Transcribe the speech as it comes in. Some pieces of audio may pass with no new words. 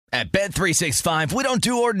At Bet365, we don't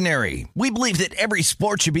do ordinary. We believe that every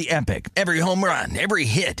sport should be epic. Every home run, every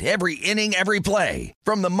hit, every inning, every play.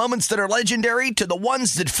 From the moments that are legendary to the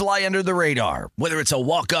ones that fly under the radar. Whether it's a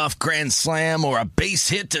walk-off grand slam or a base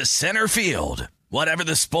hit to center field. Whatever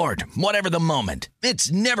the sport, whatever the moment.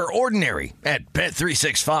 It's never ordinary at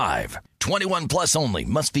Bet365. 21 plus only.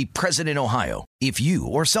 Must be present in Ohio. If you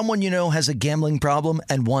or someone you know has a gambling problem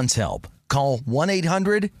and wants help, call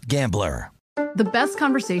 1-800-GAMBLER. The best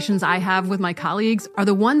conversations I have with my colleagues are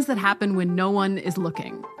the ones that happen when no one is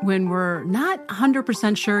looking, when we're not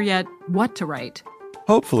 100% sure yet what to write.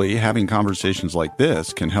 Hopefully, having conversations like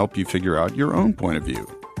this can help you figure out your own point of view.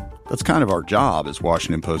 That's kind of our job as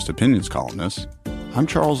Washington Post opinions columnists. I'm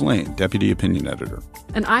Charles Lane, Deputy Opinion Editor.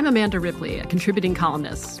 And I'm Amanda Ripley, a contributing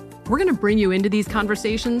columnist. We're going to bring you into these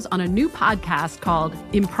conversations on a new podcast called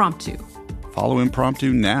Impromptu. Follow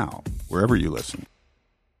Impromptu now, wherever you listen.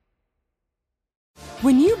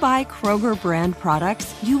 When you buy Kroger brand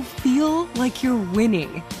products, you feel like you're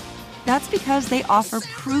winning. That's because they offer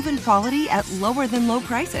proven quality at lower than low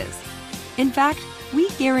prices. In fact, we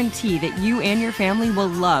guarantee that you and your family will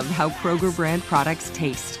love how Kroger brand products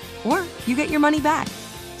taste, or you get your money back.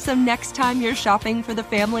 So next time you're shopping for the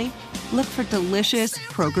family, look for delicious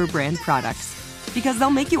Kroger brand products, because they'll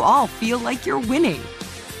make you all feel like you're winning.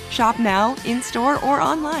 Shop now, in-store, or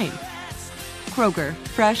online. Kroger,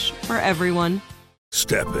 fresh for everyone.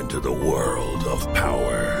 Step into the world of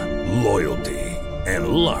power, loyalty, and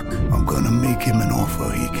luck. I'm gonna make him an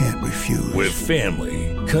offer he can't refuse. With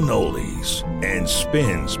family, cannolis, and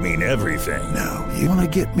spins mean everything. Now, you wanna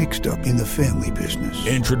get mixed up in the family business.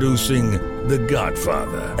 Introducing The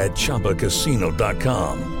Godfather at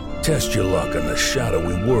ChumbaCasino.com. Test your luck in the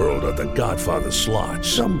shadowy world of The Godfather slot.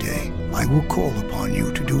 Someday, I will call upon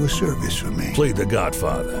you to do a service for me. Play The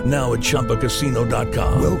Godfather, now at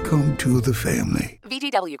ChumbaCasino.com. Welcome to the family.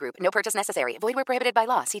 VGW Group. No purchase necessary. Void where prohibited by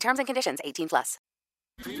law. See terms and conditions. 18 plus.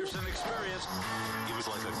 Peterson experience. He was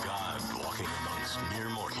like a god walking amongst mere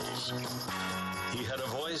mortals. He had a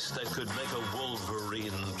voice that could make a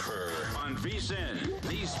wolverine purr. On VSiN,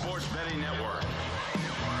 the Sports Betting Network.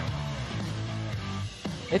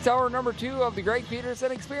 It's hour number 2 of the Greg Peterson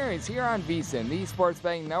Experience here on VSiN, the Sports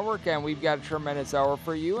Betting Network, and we've got a tremendous hour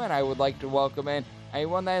for you, and I would like to welcome in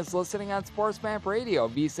anyone that is listening on SportsMap Radio.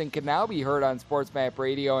 VSiN can now be heard on SportsMap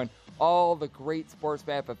Radio and all the great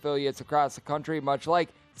SportsMap affiliates across the country, much like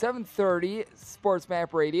 730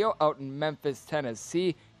 SportsMap Radio out in Memphis,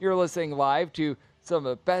 Tennessee. You're listening live to some of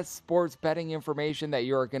the best sports betting information that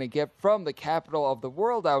you're going to get from the capital of the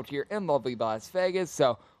world out here in lovely Las Vegas.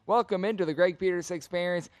 So welcome into the Greg Peterson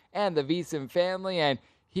Experience and the VSiN family. And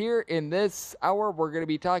here in this hour, we're going to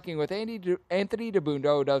be talking with Anthony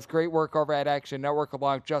Dabbundo, who does great work over at Action Network,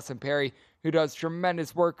 along with Justin Perry, who does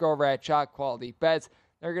tremendous work over at Chalk Quality Bets.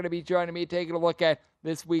 They're going to be joining me, taking a look at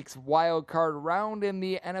this week's wild card round in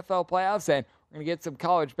the NFL playoffs, and we're going to get some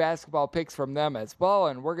college basketball picks from them as well,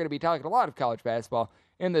 and we're going to be talking a lot of college basketball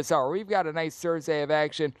in this hour. We've got a nice Thursday of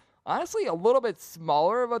action. Honestly, a little bit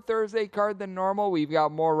smaller of a Thursday card than normal. We've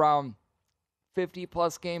got more around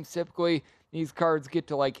 50-plus games. Typically, these cards get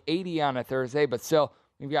to like 80 on a Thursday, but still,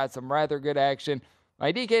 we've got some rather good action.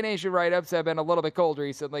 My DK Nation write-ups have been a little bit cold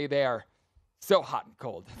recently. They are so hot and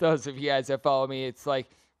cold. Those of you guys that follow me, it's like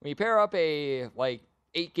when you pair up a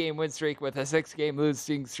 8-game win streak with a 6-game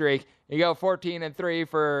losing streak, you go 14-3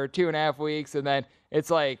 for 2.5 weeks, and then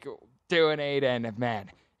it's like 2-8, and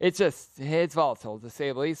man, it's volatile to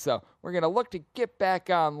say the least. So we're going to look to get back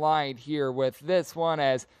online here with this one,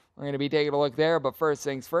 as we're going to be taking a look there. But first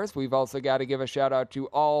things first, we've also got to give a shout out to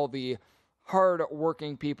all the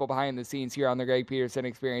hard-working people behind the scenes here on the Greg Peterson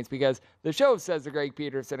Experience, because the show says the Greg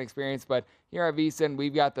Peterson Experience, but here at VSiN,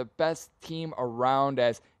 we've got the best team around,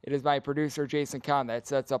 as it is my producer, Jason Kahn, that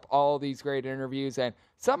sets up all these great interviews, and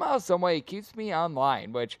somehow, someway, keeps me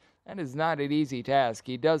online, which that is not an easy task.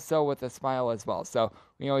 He does so with a smile as well, so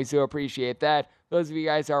we always do appreciate that. Those of you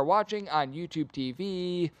guys are watching on YouTube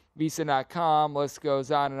TV, VSiN.com, list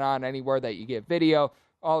goes on and on, anywhere that you get video.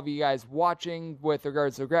 All of you guys watching with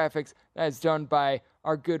regards to graphics, that is done by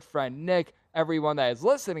our good friend Nick. Everyone that is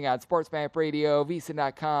listening on SportsMap Radio,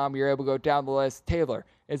 VSiN.com, you're able to go down the list. Taylor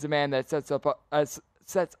is the man that sets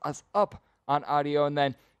us up on audio, and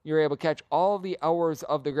then you're able to catch all of the hours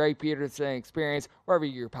of the Greg Peterson Experience wherever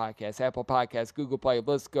you get your podcasts, Apple Podcasts, Google Play,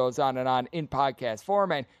 list goes on and on in podcast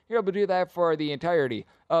form, and you're able to do that for the entirety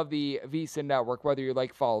of the VSiN network, whether you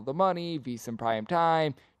like Follow the Money, VSiN Prime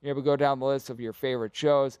Time. You're able to go down the list of your favorite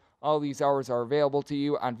shows. All these hours are available to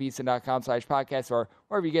you on VSiN.com/podcast or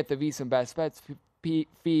wherever you get the VSiN Best Bets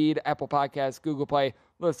feed, Apple Podcasts, Google Play.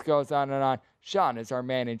 List goes on and on. Sean is our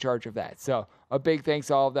man in charge of that. So a big thanks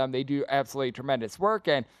to all of them. They do absolutely tremendous work,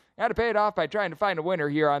 and I had to pay it off by trying to find a winner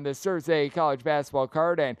here on this Thursday college basketball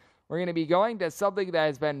card, and we're going to be going to something that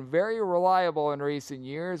has been very reliable in recent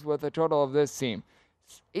years with a total of this team.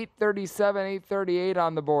 837, 838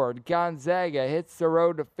 on the board. Gonzaga hits the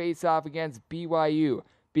road to face off against BYU.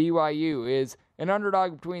 BYU is an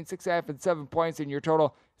underdog between 6.5 and 7 points in your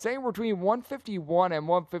total, saying between 151 and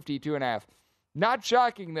 152.5. Not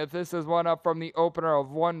shocking that this is one up from the opener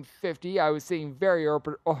of 150. I was seeing very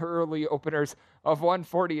early openers of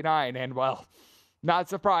 149, and well, not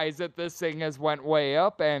surprised that this thing has went way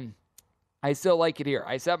up, and I still like it here.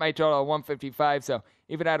 I set my total at 155, so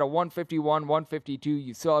even at a 151, 152,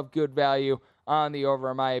 you still have good value on the over,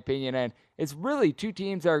 in my opinion, and it's really two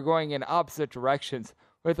teams that are going in opposite directions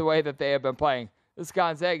with the way that they have been playing. This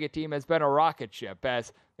Gonzaga team has been a rocket ship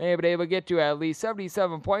as they have been able to get to at least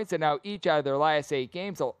 77 points, and now each out of their last 8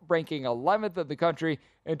 games, ranking 11th in the country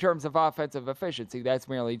in terms of offensive efficiency. That's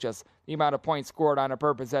merely just the amount of points scored on a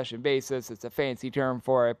per-possession basis. It's a fancy term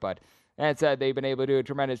for it, but that said, they've been able to do a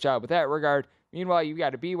tremendous job with that regard. Meanwhile, you've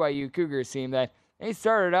got a BYU Cougars team that they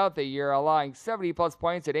started out the year allowing 70-plus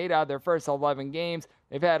points in 8 out of their first 11 games.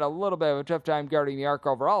 They've had a little bit of a tough time guarding the arc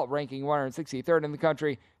overall, ranking 163rd in the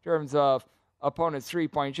country in terms of opponents'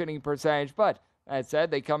 three-point shooting percentage. But that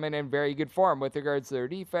said, they come in very good form with regards to their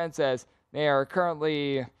defense, as they are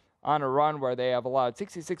currently on a run where they have allowed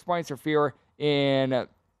 66 points or fewer in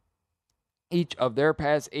each of their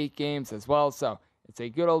past 8 games as well. So it's a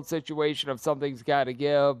good old situation of something's got to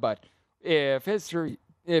give. But if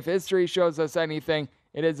history shows us anything,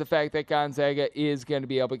 it is the fact that Gonzaga is going to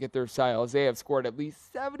be able to get their styles. They have scored at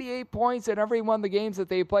least 78 points in every one of the games that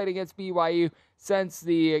they played against BYU since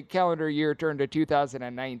the calendar year turned to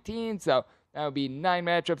 2019. So that would be 9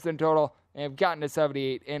 matchups in total. They have gotten to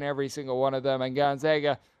 78 in every single one of them. And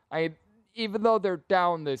Gonzaga, even though they're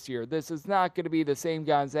down this year, this is not going to be the same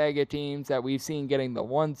Gonzaga teams that we've seen getting the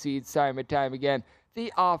 1 seeds time and time again.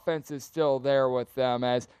 The offense is still there with them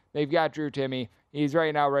as they've got Drew Timme. He's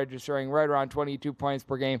right now registering right around 22 points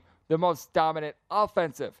per game. The most dominant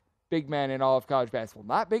offensive big man in all of college basketball.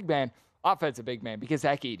 Not big man, offensive big man, because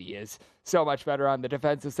Zach Edey is so much better on the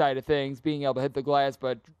defensive side of things, being able to hit the glass.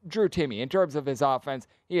 But Drew Timme, in terms of his offense,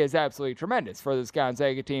 he is absolutely tremendous for this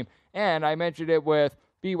Gonzaga team. And I mentioned it with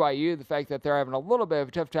BYU, the fact that they're having a little bit of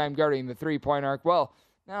a tough time guarding the three-point arc. Well,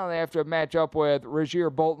 now they have to match up with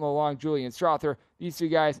Rasir Bolton along Julian Strother. These two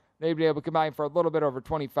guys, they've been able to combine for a little bit over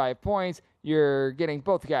 25 points. You're getting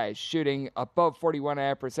both guys shooting above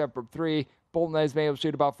 41.5% from 3. Bolton has been able to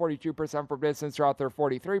shoot about 42% from distance, Strother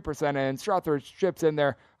 43%, and Strother chips in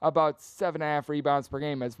there about 7.5 rebounds per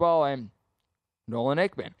game as well. And Nolan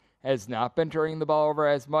Hickman has not been turning the ball over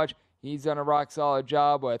as much. He's done a rock-solid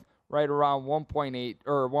job with right around 1.8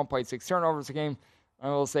 or 1.6 turnovers a game. I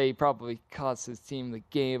will say he probably cost his team the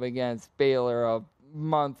game against Baylor a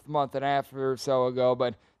month and a half or so ago,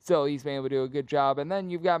 but still he's been able to do a good job. And then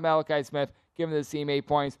you've got Malachi Smith giving this team 8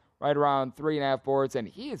 points, right around 3.5 boards, and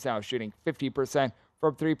he is now shooting 50%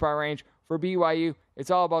 from three-point range. For BYU, it's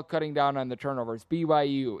all about cutting down on the turnovers.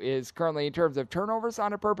 BYU is currently, in terms of turnovers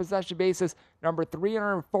on a per-possession basis, number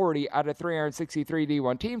 340 out of 363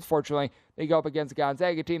 D1 teams. Fortunately, they go up against a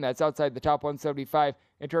Gonzaga team that's outside the top 175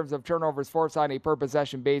 in terms of turnovers forced on a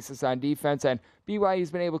per-possession basis on defense, and BYU's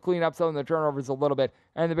been able to clean up some of the turnovers a little bit,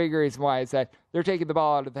 and the big reason why is that they're taking the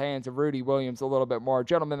ball out of the hands of Rudy Williams a little bit more. A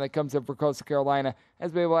gentleman that comes in for Coastal Carolina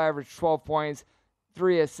has been able to average 12 points,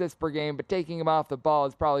 3 assists per game, but taking him off the ball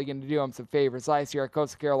is probably going to do him some favors. Last year at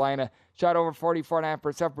Coastal Carolina, shot over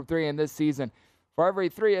 44.5% from 3 in this season. For every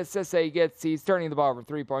 3 assists that he gets, he's turning the ball over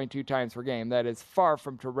 3.2 times per game. That is far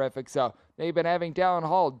from terrific. So they've been having Dallin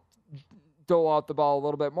Hall dole out the ball a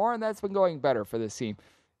little bit more, and that's been going better for this team.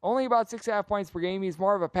 Only about 6.5 points per game. He's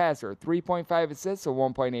more of a passer. 3.5 assists, so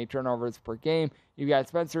 1.8 turnovers per game. You've got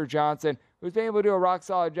Spencer Johnson, who's been able to do a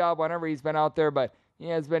rock-solid job whenever he's been out there, but he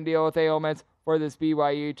has been dealing with ailments for this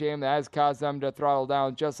BYU team that has caused them to throttle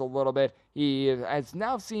down just a little bit. He has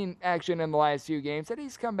now seen action in the last few games, and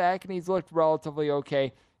he's come back and he's looked relatively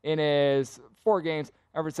okay in his 4 games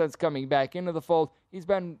ever since coming back into the fold. He's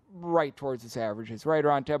been right towards his averages, right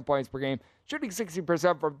around 10 points per game, shooting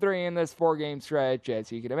 60% from 3 in this 4-game stretch.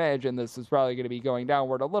 As you can imagine, this is probably going to be going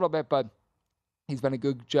downward a little bit, but he's been a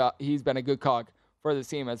good cog for the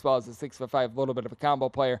team, as well as a 6'5", little bit of a combo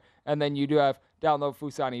player. And then you do have down low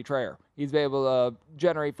Fousseyni Traore. He's been able to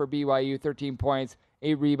generate for BYU 13 points,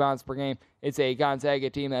 8 rebounds per game. It's a Gonzaga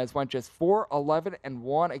team that has went just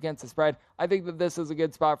 4-11-1 against the spread. I think that this is a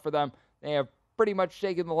good spot for them. They have pretty much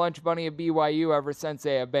taken the lunch money of BYU ever since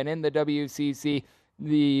they have been in the WCC.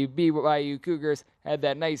 the BYU Cougars had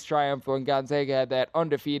that nice triumph when Gonzaga had that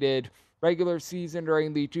undefeated regular season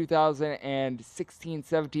during the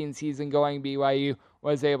 2016-17 season going. BYU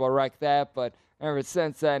was able to wreck that, but ever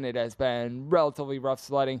since then, it has been relatively rough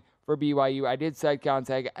sledding for BYU. I did set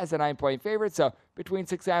Gonzaga as a 9-point favorite, so between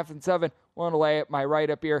 6.5 and 7, want to lay it. My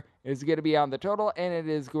write-up here is going to be on the total, and it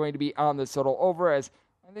is going to be on the total over, as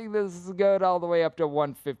I think this is good all the way up to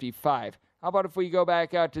 155. How about if we go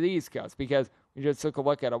back out to the East Coast, because we just took a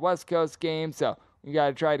look at a West Coast game, so we got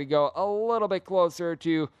to try to go a little bit closer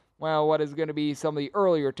to, well, what is going to be some of the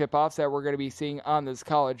earlier tip-offs that we're going to be seeing on this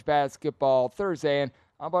college basketball Thursday. And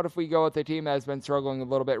how about if we go with the team that has been struggling a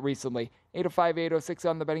little bit recently? 805, 806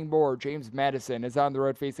 on the betting board. James Madison is on the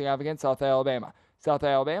road facing off against South Alabama. South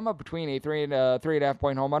Alabama between a 3 and a 3.5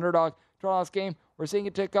 point home underdog. Draw this game, we're seeing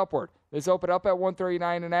it tick upward. This opened up at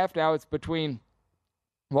 139.5. Now it's between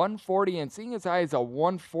 140 and seeing as high as a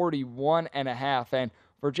 141.5. And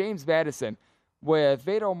for James Madison, with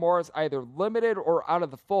Vado Morris either limited or out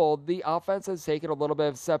of the fold, the offense has taken a little bit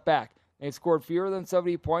of a step back. They've scored fewer than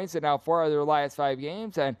 70 points in now 4 of their last 5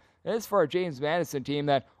 games, and this is for a James Madison team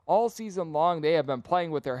that all season long they have been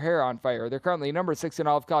playing with their hair on fire. They're currently number 6 in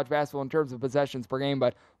all of college basketball in terms of possessions per game,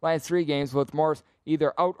 but last 3 games with Morris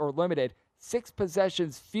either out or limited, 6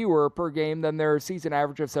 possessions fewer per game than their season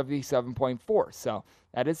average of 77.4. So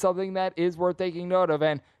that is something that is worth taking note of.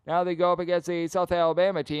 And now they go up against a South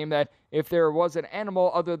Alabama team that, if there was an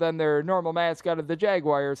animal other than their normal mascot of the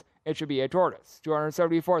Jaguars, it should be a tortoise.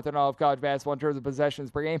 274th in all of college basketball in terms of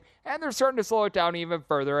possessions per game, and they're starting to slow it down even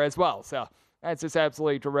further as well. So that's just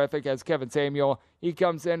absolutely terrific, as Kevin Samuel, he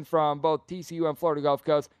comes in from both TCU and Florida Gulf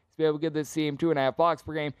Coast. He's been able to give this team 2.5 blocks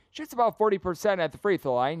per game. Shoots about 40% at the free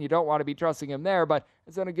throw line. You don't want to be trusting him there, but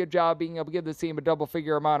has done a good job being able to give this team a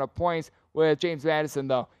double-figure amount of points. With James Madison,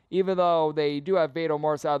 though, even though they do have Vado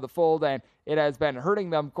Morris out of the fold and it has been hurting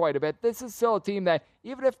them quite a bit, this is still a team that,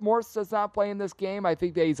 even if Morris does not play in this game, I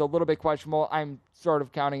think that he's a little bit questionable. I'm sort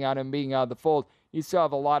of counting on him being out of the fold. You still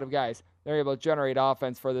have a lot of guys that are able to generate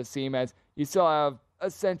offense for this team, as you still have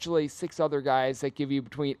essentially 6 other guys that give you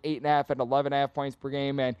between 8.5 and 11.5 points per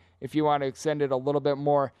game. And if you want to extend it a little bit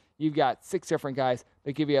more, you've got 6 different guys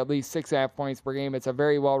that give you at least 6.5 points per game. It's a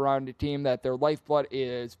very well-rounded team that their lifeblood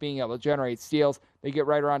is being able to generate steals. They get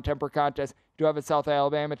right around 10 per contest. You do have a South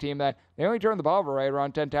Alabama team that they only turn the ball over right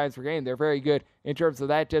around 10 times per game. They're very good in terms of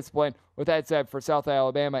that discipline. With that said, for South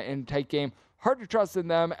Alabama in a tight game, hard to trust in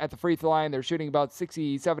them at the free throw line. They're shooting about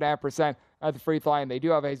 67.5% at the free throw line. They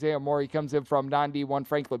do have Isaiah Moore. He comes in from non-D1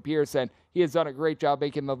 Franklin Pearson. He has done a great job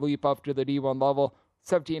making the leap up to the D1 level.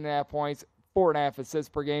 17.5 points, 4.5 assists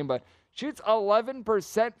per game, but shoots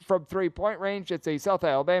 11% from three-point range. It's a South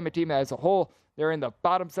Alabama team as a whole. They're in the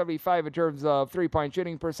bottom 75 in terms of three-point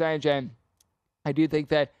shooting percentage, and I do think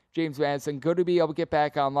that James Madison going to be able to get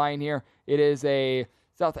back online here. It is a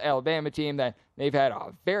South Alabama team that they've had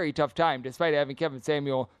a very tough time, despite having Kevin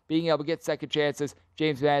Samuel being able to get second chances.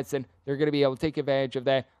 James Madison, they're going to be able to take advantage of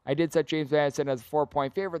that. I did set James Madison as a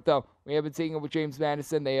 4-point favorite, though. We have been seeing it with James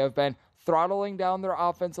Madison. They have been throttling down their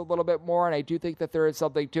offense a little bit more, and I do think that there is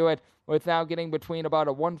something to it. With now getting between about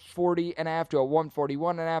a 140.5 to a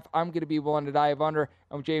 141.5, I'm going to be willing to dive under.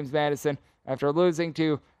 And with James Madison, after losing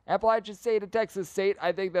to Appalachian State and Texas State,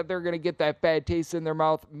 I think that they're going to get that bad taste in their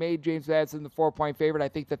mouth. Made James Madison the 4-point favorite. I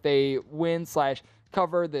think that they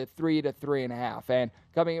win/cover the 3 to 3.5. And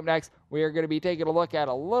coming up next, we are going to be taking a look at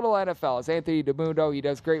a little NFL. As Anthony DeMundo, he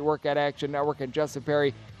does great work at Action Network, and Justin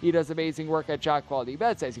Perry, he does amazing work at Shot Quality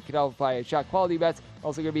Bets, as you can qualify at Shot Quality Bets.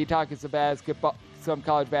 Also going to be talking some basketball, some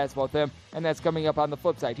college basketball with him, and that's coming up on the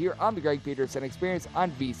flip side here on the Greg Peterson Experience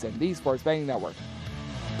on VSiN, the Sports Betting Network.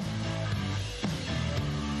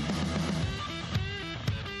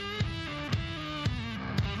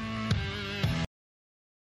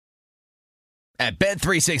 At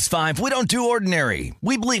Bet365, we don't do ordinary.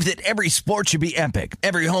 We believe that every sport should be epic.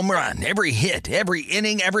 Every home run, every hit, every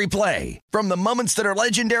inning, every play. From the moments that are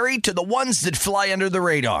legendary to the ones that fly under the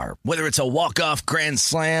radar. Whether it's a walk-off grand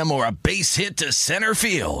slam or a base hit to center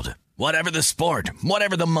field. Whatever the sport,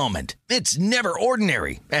 whatever the moment. It's never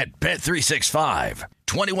ordinary at Bet365.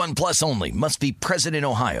 21 plus only. Must be present in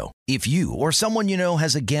Ohio. If you or someone you know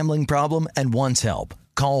has a gambling problem and wants help,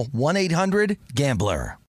 call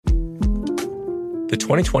 1-800-GAMBLER. The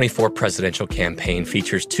 2024 presidential campaign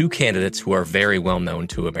features 2 candidates who are very well known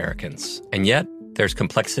to Americans. And yet, there's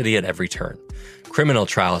complexity at every turn. Criminal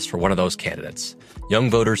trials for one of those candidates. Young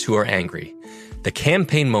voters who are angry. The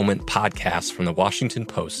Campaign Moment podcast from the Washington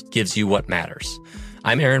Post gives you what matters.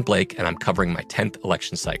 I'm Aaron Blake, and I'm covering my 10th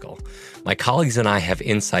election cycle. My colleagues and I have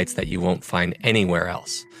insights that you won't find anywhere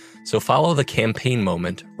else. So follow The Campaign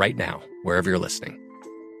Moment right now, wherever you're listening.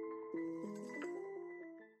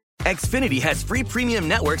 Xfinity has free premium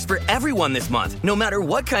networks for everyone this month, no matter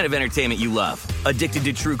what kind of entertainment you love. Addicted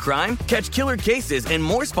to true crime? Catch killer cases and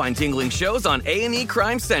more spine-tingling shows on A&E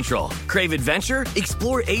Crime Central. Crave adventure?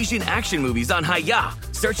 Explore Asian action movies on Hi-YAH.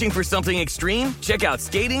 Searching for something extreme? Check out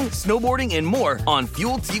skating, snowboarding, and more on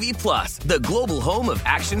Fuel TV Plus, the global home of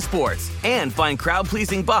action sports. And find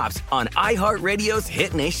crowd-pleasing bops on iHeartRadio's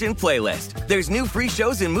Hit Nation playlist. There's new free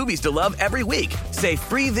shows and movies to love every week. Say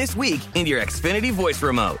free this week in your Xfinity voice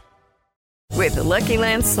remote. With the Lucky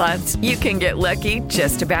Land Slots, you can get lucky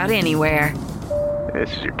just about anywhere.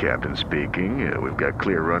 This is your captain speaking. We've got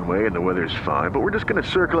clear runway and the weather's fine, but we're just going to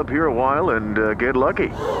circle up here a while and get lucky.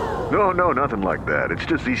 No, nothing like that. It's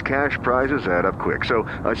just these cash prizes add up quick. So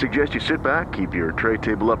I suggest you sit back, keep your tray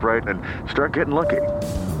table upright, and start getting lucky.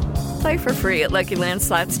 Play for free at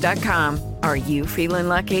LuckyLandSlots.com. Are you feeling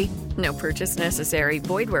lucky? No purchase necessary.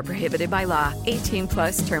 Void where prohibited by law.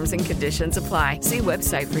 18+ terms and conditions apply. See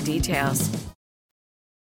website for details.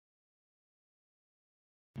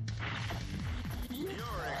 You're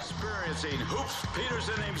experiencing Hoops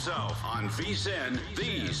Peterson himself on VSiN,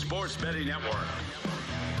 the Sports Betting Network.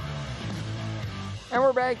 And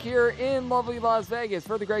we're back here in lovely Las Vegas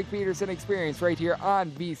for the Greg Peterson Experience right here on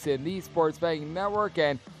VSiN, the Sports Betting Network.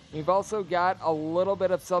 And we've also got a little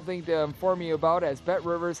bit of something to inform you about as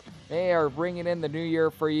BetRivers, they are bringing in the new year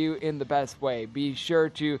for you in the best way. Be sure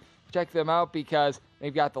to check them out because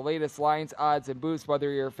they've got the latest lines, odds, and boosts, whether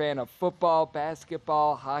you're a fan of football,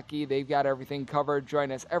 basketball, hockey, they've got everything covered. Join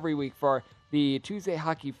us every week for the Tuesday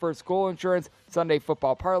Hockey First Goal Insurance, Sunday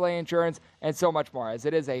Football Parlay Insurance, and so much more, as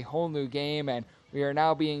it is a whole new game. And we are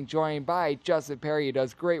now being joined by Justin Perry, who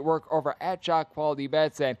does great work over at Shot Quality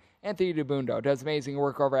Bets, and Anthony DeBundo does amazing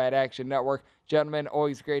work over at Action Network. Gentlemen,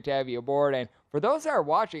 always great to have you aboard. And for those that are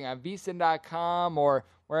watching on VSiN.com or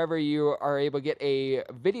wherever you are able to get a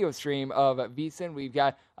video stream of VSiN, we've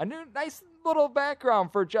got a new nice little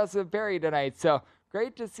background for Justin Perry tonight. So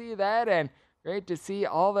great to see that, and great to see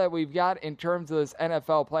all that we've got in terms of this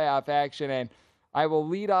NFL playoff action. And I will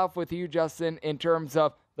lead off with you, Justin, in terms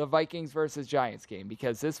of the Vikings versus Giants game,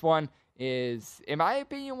 because this one is, in my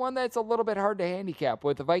opinion, one that's a little bit hard to handicap,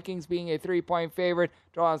 with the Vikings being a 3-point favorite.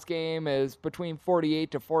 Draw's game is between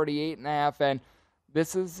 48 to 48.5, and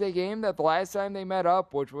this is a game that the last time they met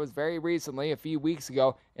up, which was very recently, a few weeks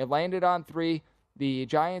ago, it landed on 3. The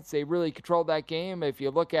Giants, they really controlled that game. If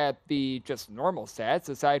you look at the just normal stats,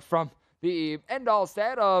 aside from the end-all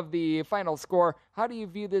stat of the final score, how do you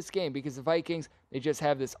view this game? Because the Vikings, they just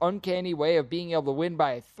have this uncanny way of being able to win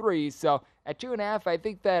by 3. So at 2.5, I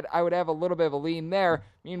think that I would have a little bit of a lean there.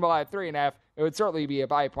 Meanwhile, at 3.5, it would certainly be a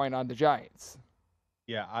buy point on the Giants.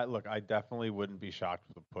 Yeah, I definitely wouldn't be shocked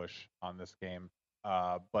with a push on this game.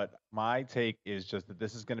 But my take is just that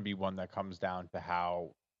this is going to be one that comes down to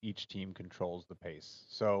how each team controls the pace.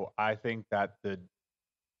 So I think that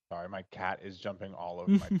sorry, my cat is jumping all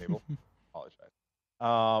over my table.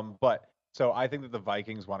 Apologize. But so I think that the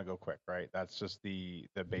Vikings want to go quick, right? That's just the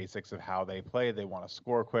basics of how they play. They want to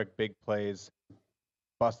score quick, big plays,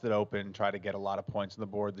 bust it open, try to get a lot of points on the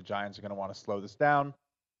board. The Giants are going to want to slow this down.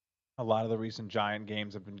 A lot of the recent Giant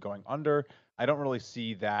games have been going under. I don't really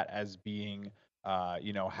see that as being,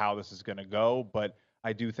 how this is going to go, but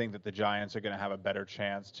I do think that the Giants are going to have a better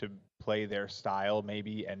chance to play their style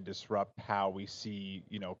maybe and disrupt how we see,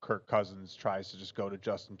 Kirk Cousins tries to just go to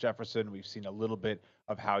Justin Jefferson. We've seen a little bit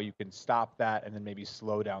of how you can stop that and then maybe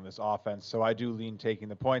slow down this offense. So I do lean taking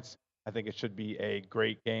the points. I think it should be a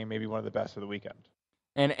great game, maybe one of the best of the weekend.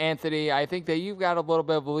 And Anthony, I think that you've got a little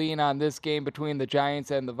bit of a lean on this game between the Giants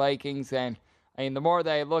and the Vikings. And I mean, the more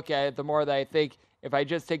that I look at it, the more that I think if I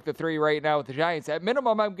just take the 3 right now with the Giants, at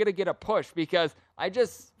minimum, I'm going to get a push because I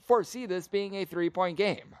just foresee this being a 3-point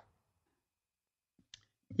game.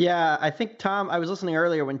 Yeah, I think I was listening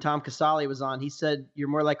earlier when Tom Casale was on. He said you're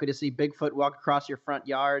more likely to see Bigfoot walk across your front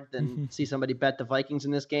yard than see somebody bet the Vikings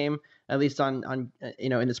in this game, at least on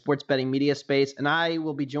in the sports betting media space. And I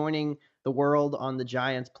will be joining the world on the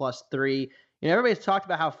Giants +3. Everybody's talked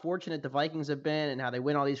about how fortunate the Vikings have been and how they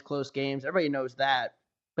win all these close games. Everybody knows that.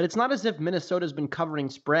 But it's not as if Minnesota's been covering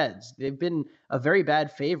spreads. They've been a very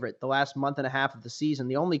bad favorite the last month and a half of the season.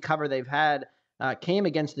 The only cover they've had came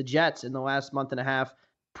against the Jets in the last month and a half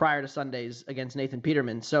prior to Sundays against Nathan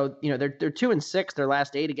Peterman. So, they're 2-6, their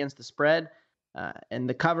last 8 against the spread. And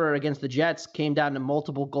the cover against the Jets came down to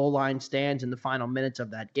multiple goal line stands in the final minutes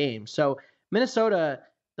of that game. So Minnesota,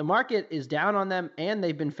 the market is down on them, and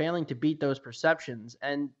they've been failing to beat those perceptions.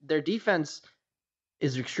 And their defense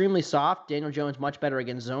is extremely soft. Daniel Jones much better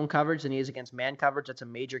against zone coverage than he is against man coverage. That's a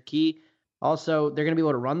major key. Also, they're going to be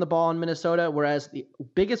able to run the ball in Minnesota, whereas the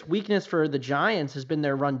biggest weakness for the Giants has been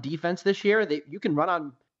their run defense this year. You can run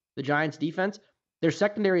on the Giants defense. Their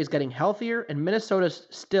secondary is getting healthier, and Minnesota's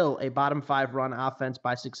still a bottom 5 run offense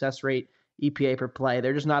by success rate, EPA per play.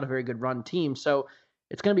 They're just not a very good run team. So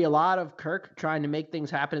it's going to be a lot of Kirk trying to make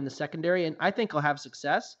things happen in the secondary, and I think he'll have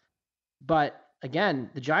success. But again,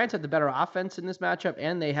 the Giants have the better offense in this matchup,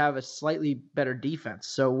 and they have a slightly better defense.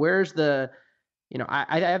 So where's the,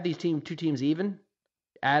 I have these two teams even.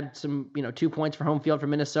 Add some, 2 points for home field for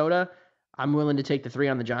Minnesota. I'm willing to take the 3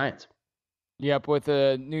 on the Giants. Yep, with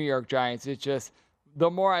the New York Giants, it's just, the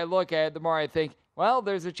more I look at it, the more I think, well,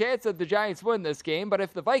 there's a chance that the Giants win this game, but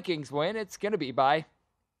if the Vikings win, it's going to be by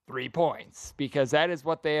 3 points, because that is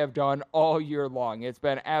what they have done all year long. It's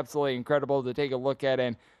been absolutely incredible to take a look at,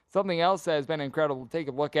 and something else that has been incredible to take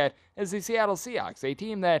a look at is the Seattle Seahawks, a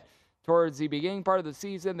team that towards the beginning part of the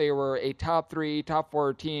season, they were a top 3, top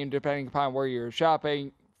 4 team, depending upon where you're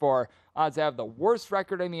shopping for odds to have the worst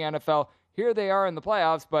record in the NFL. Here they are in the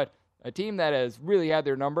playoffs, but a team that has really had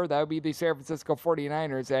their number, that would be the San Francisco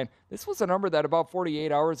 49ers. And this was a number that about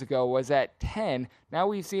 48 hours ago was at 10. Now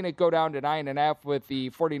we've seen it go down to 9.5 with the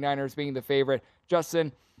 49ers being the favorite.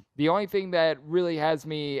 Justin, the only thing that really has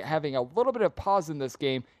me having a little bit of pause in this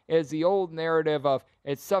game is the old narrative of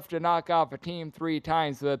it's tough to knock off a team 3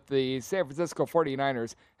 times, that the San Francisco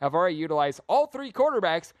 49ers have already utilized all 3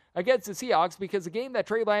 quarterbacks against the Seahawks, because the game that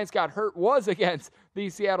Trey Lance got hurt was against the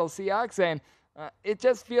Seattle Seahawks, and it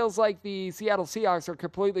just feels like the Seattle Seahawks are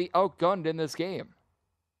completely outgunned in this game.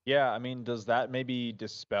 Yeah, I mean, does that maybe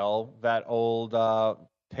dispel that old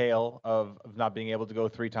tale of not being able to go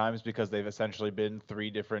 3 times, because they've essentially been 3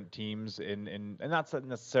 different teams and not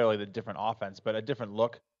necessarily the different offense, but a different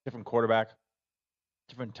look, different quarterback,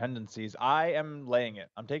 different tendencies? I am laying it.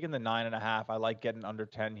 I'm taking the 9.5. I like getting under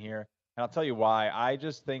 10 here. And I'll tell you why. I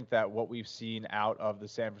just think that what we've seen out of the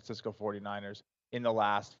San Francisco 49ers in the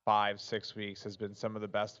last 5-6 weeks has been some of the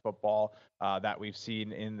best football that we've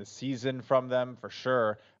seen in the season from them, for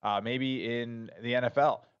sure, maybe in the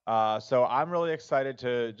NFL. So I'm really excited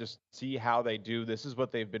to just see how they do. This is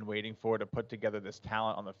what they've been waiting for, to put together this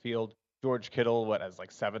talent on the field. George Kittle, has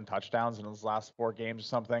like 7 touchdowns in his last 4 games or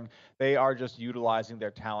something. They are just utilizing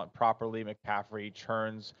their talent properly. McCaffrey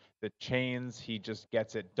churns the chains. He just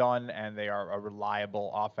gets it done, and they are a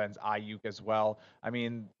reliable offense. Ayuk as well. I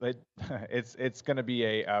mean, it's going to be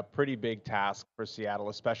a pretty big task for Seattle,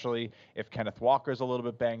 especially if Kenneth Walker's a little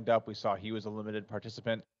bit banged up. We saw he was a limited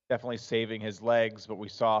participant, definitely saving his legs, but we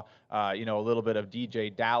saw, a little bit of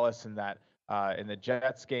DJ Dallas in that in the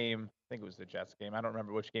Jets game. I think it was the Jets game. I don't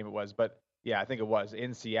remember which game it was, but yeah, I think it was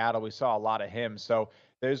in Seattle. We saw a lot of him. So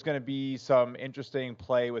there's going to be some interesting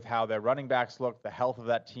play with how their running backs look, the health of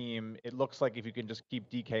that team. It looks like if you can just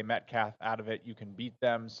keep DK Metcalf out of it, you can beat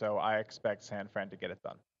them. So I expect San Fran to get it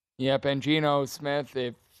done. Yep, and Geno Smith,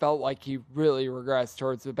 it felt like he really regressed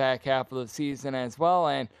towards the back half of the season as well.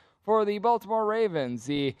 And for the Baltimore Ravens,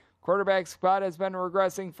 the quarterback spot has been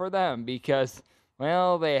regressing for them because,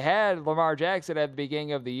 well, they had Lamar Jackson at the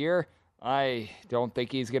beginning of the year. I don't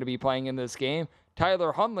think he's going to be playing in this game.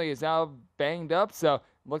 Tyler Huntley is now banged up, so it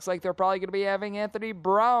looks like they're probably going to be having Anthony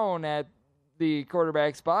Brown at the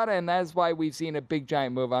quarterback spot, and that's why we've seen a big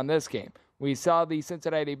giant move on this game. We saw the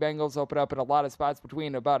Cincinnati Bengals open up in a lot of spots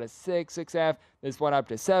between about a 6, 6.5. This went up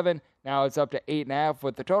to 7. Now it's up to 8.5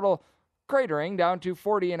 with the total cratering down to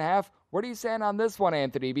 40.5. Where do you stand on this one,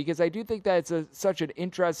 Anthony? Because I do think that it's such an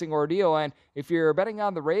interesting ordeal, and if you're betting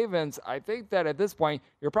on the Ravens, I think that at this point,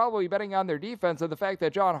 you're probably betting on their defense and the fact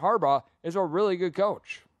that John Harbaugh is a really good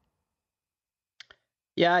coach.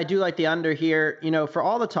 Yeah, I do like the under here. For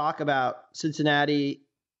all the talk about Cincinnati,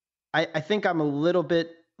 I think I'm a little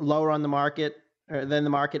bit lower on the market than the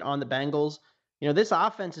market on the Bengals. This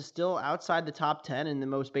offense is still outside the top 10 in the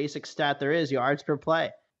most basic stat there is, yards per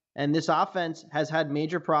play. And this offense has had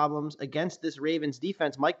major problems against this Ravens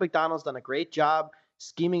defense. Mike McDonald's done a great job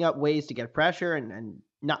scheming up ways to get pressure and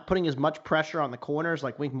not putting as much pressure on the corners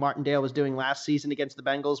like Wink Martindale was doing last season against the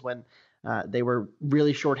Bengals when they were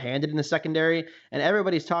really shorthanded in the secondary. And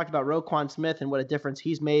everybody's talked about Roquan Smith and what a difference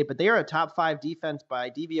he's made, but they are a top 5 defense by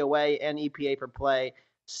DVOA and EPA per play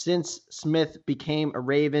since Smith became a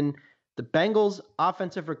Raven. The Bengals'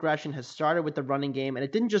 offensive regression has started with the running game, and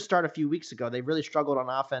it didn't just start a few weeks ago. They really struggled on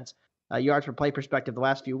offense, yards per play perspective, the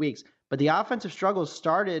last few weeks. But the offensive struggles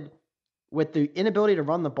started with the inability to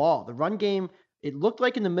run the ball. The run game, it looked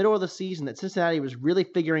like in the middle of the season that Cincinnati was really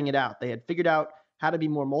figuring it out. They had figured out how to be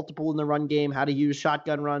more multiple in the run game, how to use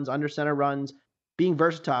shotgun runs, under center runs, being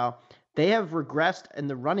versatile. They have regressed in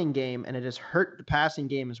the running game, and it has hurt the passing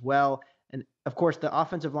game as well. And, of course, the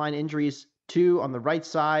offensive line injuries, too, on the right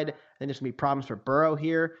side. I think there's going to be problems for Burrow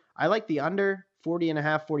here. I like the under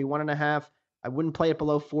 40.5, 41.5. I wouldn't play it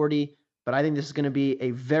below 40. but I think this is going to be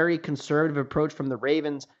a very conservative approach from the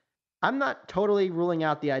Ravens. I'm not totally ruling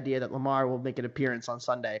out the idea that Lamar will make an appearance on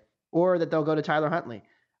Sunday or that they'll go to Tyler Huntley.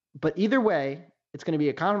 But either way, it's going to be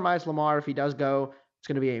a compromised Lamar if he does go. It's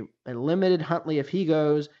going to be a limited Huntley if he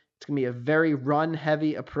goes. It's going to be a very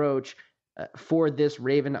run-heavy approach for this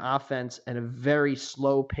Raven offense and a very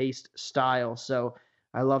slow-paced style. So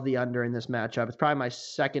I love the under in this matchup. It's probably my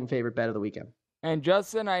second favorite bet of the weekend. And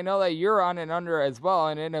Justin, I know that you're on an under as well,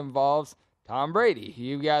 and it involves Tom Brady.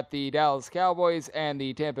 You got the Dallas Cowboys and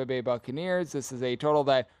the Tampa Bay Buccaneers. This is a total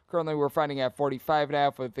that currently we're finding at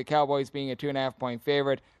 45.5, with the Cowboys being a 2.5-point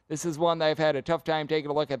favorite. This is one that I've had a tough time taking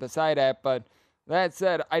a look at the side at, but that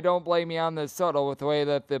said, I don't blame you on this total with the way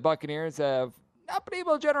that the Buccaneers have not been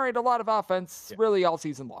able to generate a lot of offense really all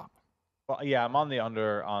season long. Well, yeah, I'm on the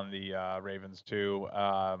under on the Ravens too.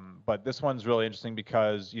 But this one's really interesting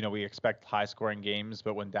because, we expect high-scoring games,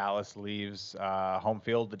 but when Dallas leaves home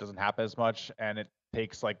field, it doesn't happen as much, and it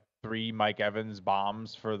takes like 3 Mike Evans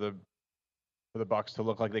bombs for the Bucs to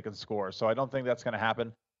look like they can score. So I don't think that's going to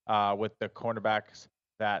happen with the cornerbacks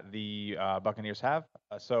that the Buccaneers have.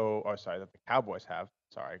 That the Cowboys have.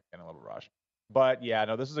 Sorry, getting a little rushed. But yeah,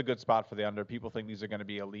 no, this is a good spot for the under. People think these are going to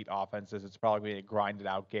be elite offenses. It's probably going to be a grinded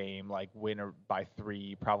out game, like winner by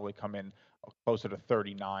 3, probably come in closer to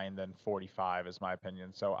 39 than 45 is my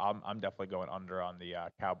opinion. So I'm definitely going under on the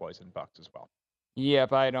Cowboys and Bucs as well.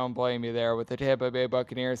 Yep, I don't blame you there with the Tampa Bay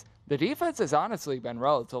Buccaneers. The defense has honestly been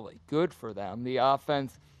relatively good for them. The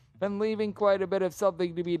offense been leaving quite a bit of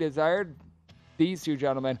something to be desired. These two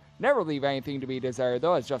gentlemen never leave anything to be desired,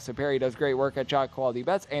 though, as Justin Perry does great work at Chalk Quality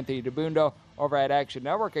Bets. Anthony DeBundo over at Action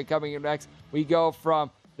Network. And coming in next, we go from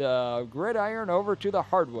the gridiron over to the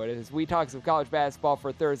hardwood as we talk some college basketball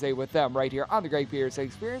for Thursday with them right here on the Greg Peterson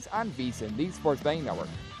Experience on VSiN, the Sports Betting Network.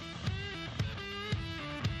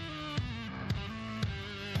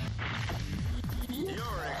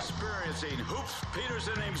 You're experiencing Hoops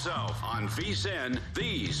Peterson himself on VSiN,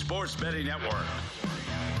 the Sports Betting Network.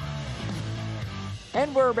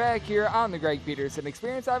 And we're back here on the Greg Peterson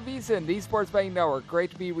Experience on VSiN, the Sports Betting Network. Great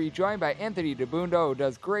to be rejoined by Anthony DeBundo, who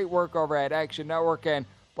does great work over at Action Network, and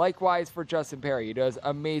likewise for Justin Perry, who does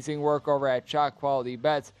amazing work over at Chalk Quality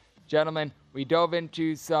Bets. Gentlemen, we dove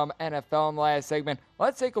into some NFL in the last segment.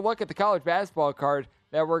 Let's take a look at the college basketball card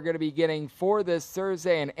that we're going to be getting for this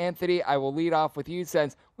Thursday. And Anthony, I will lead off with you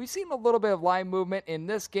since we've seen a little bit of line movement in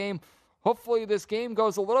this game. Hopefully this game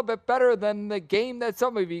goes a little bit better than the game that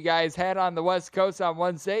some of you guys had on the West Coast on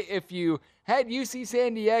Wednesday. If you had UC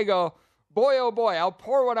San Diego, boy, oh boy, I'll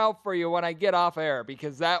pour one out for you when I get off air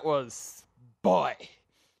because that was, boy,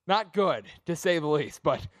 not good to say the least.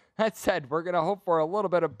 But that said, we're going to hope for a little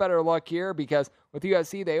bit of better luck here because with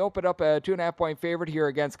USC, they opened up a 2.5-point favorite here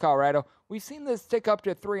against Colorado. We've seen this tick up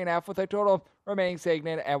to 3.5 with a total remaining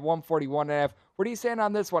stagnant at 141.5. Where do you stand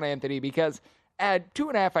on this one, Anthony? Because at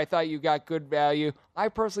 2.5, I thought you got good value. I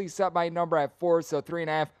personally set my number at 4, so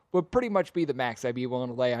 3.5 would pretty much be the max I'd be willing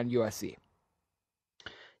to lay on USC.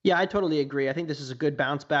 Yeah, I totally agree. I think this is a good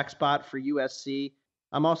bounce back spot for USC.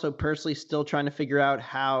 I'm also personally still trying to figure out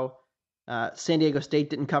how San Diego State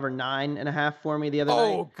didn't cover 9.5 for me the other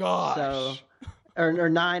night. Oh, gosh. So, or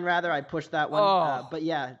 9, rather. I pushed that one. But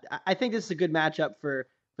yeah, I think this is a good matchup for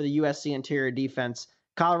the USC interior defense.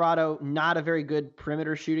 Colorado, not a very good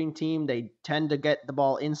perimeter shooting team. They tend to get the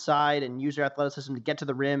ball inside and use their athleticism to get to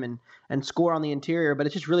the rim and score on the interior, but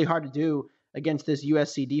it's just really hard to do against this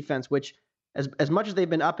USC defense, which as much as they've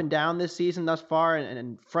been up and down this season thus far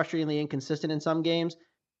and frustratingly inconsistent in some games,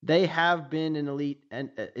 they have been an elite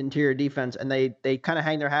interior defense, and they kind of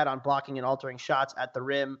hang their hat on blocking and altering shots at the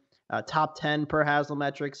rim. Top 10 per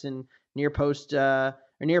Haslametrics in near post or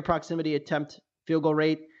near proximity attempt field goal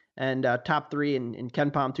rate, and top 3 in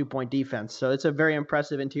KenPom 2-point defense. So it's a very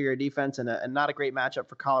impressive interior defense and not a great matchup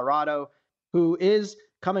for Colorado, who is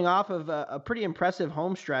coming off of a pretty impressive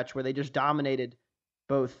home stretch where they just dominated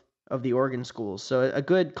both of the Oregon schools. So a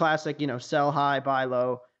good classic, sell high, buy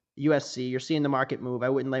low. USC, you're seeing the market move. I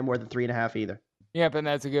wouldn't lay more than 3.5 either. Yep, and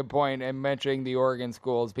that's a good point in mentioning the Oregon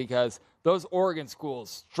schools because those Oregon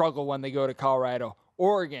schools struggle when they go to Colorado.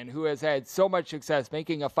 Oregon, who has had so much success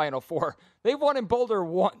making a Final Four, they've won in Boulder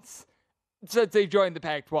once since they joined the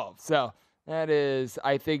Pac-12. So that is,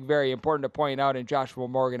 I think, very important to point out. And Joshua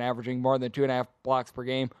Morgan averaging more than 2.5 blocks per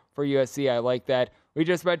game for USC. I like that. We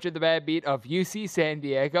just mentioned the bad beat of UC San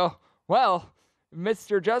Diego. Well,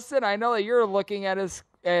 Mr. Justin, I know that you're looking at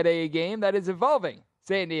a game that is involving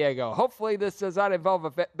San Diego. Hopefully this does not involve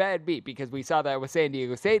a bad beat because we saw that with San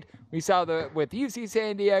Diego State. We saw that with UC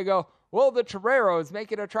San Diego. Well, the Toreros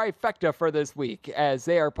make it a trifecta for this week as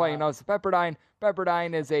they are playing us Pepperdine.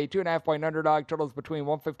 Pepperdine is a 2.5-point underdog. Totals between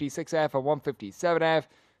 156.5 and 157.5.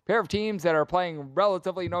 Pair of teams that are playing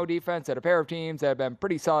relatively no defense and a pair of teams that have been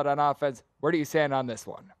pretty solid on offense. Where do you stand on this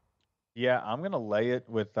one? Yeah, I'm going to lay it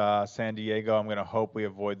with San Diego. I'm going to hope we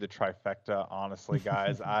avoid the trifecta, honestly,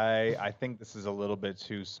 guys. I think this is a little bit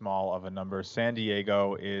too small of a number. San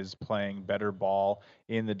Diego is playing better ball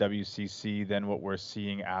in the WCC than what we're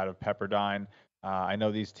seeing out of Pepperdine. I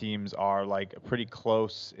know these teams are like pretty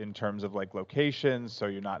close in terms of like locations, so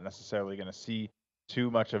you're not necessarily going to see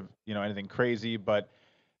too much of, anything crazy, but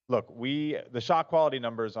look, the shot quality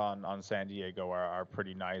numbers on San Diego are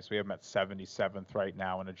pretty nice. We have them at 77th right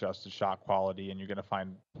now in adjusted shot quality, and you're going to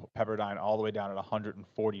find Pepperdine all the way down at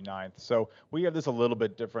 149th. So we have this a little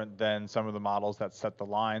bit different than some of the models that set the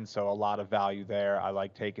line. So a lot of value there. I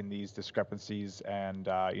like taking these discrepancies and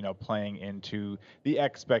playing into the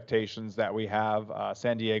expectations that we have.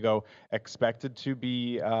 San Diego expected to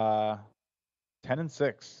be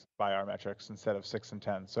 10-6 by our metrics instead of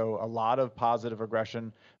 6-10. So a lot of positive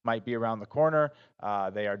regression might be around the corner.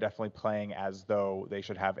 They are definitely playing as though they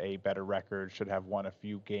should have a better record, should have won a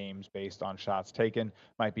few games based on shots taken.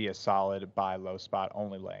 Might be a solid buy low spot,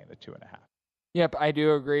 only laying the 2.5. Yep, I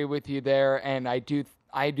do agree with you there, and I do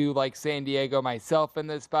like San Diego myself in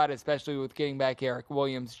this spot, especially with getting back Eric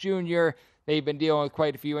Williams Jr. They've been dealing with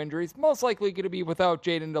quite a few injuries, most likely going to be without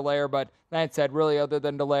Jaden Dallaire, but that said, really other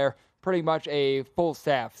than Dallaire, pretty much a full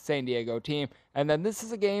staff San Diego team. And then this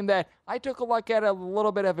is a game that I took a look at a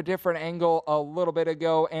little bit of a different angle a little bit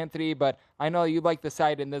ago, Anthony, but I know you like the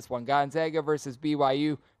side in this one. Gonzaga versus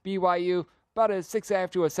BYU. BYU, about a 6.5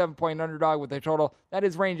 to a 7-point underdog with a total that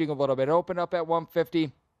is ranging a little bit. Open up at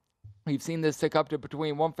 150. We've seen this tick up to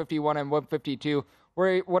between 151 and 152.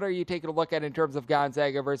 What are you taking a look at in terms of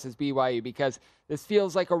Gonzaga versus BYU? Because this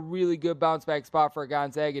feels like a really good bounce-back spot for a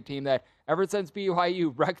Gonzaga team that ever since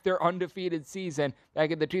BYU wrecked their undefeated season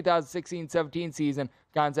back in the 2016-17 season,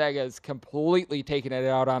 Gonzaga has completely taken it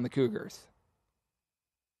out on the Cougars.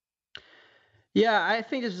 Yeah, I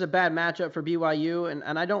think this is a bad matchup for BYU,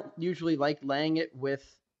 and I don't usually like laying it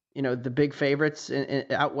with, the big favorites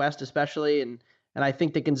out west especially, and I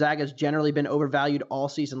think that Gonzaga's generally been overvalued all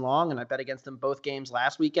season long, and I bet against them both games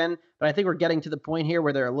last weekend. But I think we're getting to the point here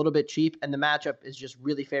where they're a little bit cheap, and the matchup is just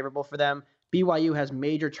really favorable for them. BYU has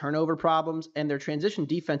major turnover problems, and their transition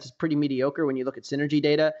defense is pretty mediocre when you look at synergy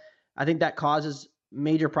data. I think that causes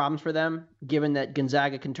major problems for them, given that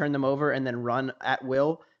Gonzaga can turn them over and then run at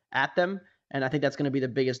will at them. And I think that's going to be the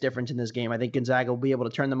biggest difference in this game. I think Gonzaga will be able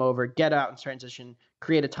to turn them over, get out in transition,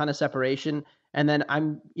 create a ton of separation. And then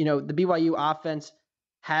the BYU offense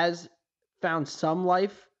has found some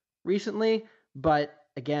life recently, but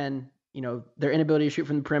again, their inability to shoot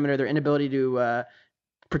from the perimeter, their inability to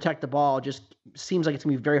protect the ball just seems like it's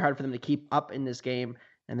going to be very hard for them to keep up in this game,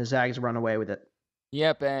 and the Zags run away with it.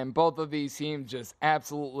 Yep, and both of these teams just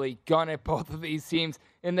absolutely gun it. Both of these teams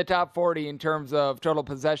in the top 40 in terms of total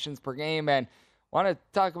possessions per game. And want to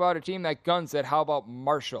talk about a team that guns it. How about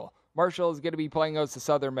Marshall? Marshall is going to be playing host to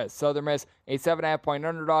Southern Miss. Southern Miss, a 7.5-point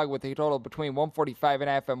underdog with a total between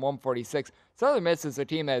 145.5 and 146. Southern Miss is a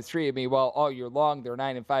team that has treated me well all year long. They're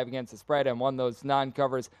 9-5 against the spread, and one of those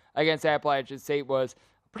non-covers against Appalachian State was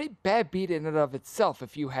a pretty bad beat in and of itself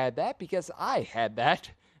if you had that, because I had that.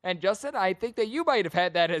 And Justin, I think that you might have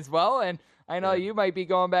had that as well, and I know you might be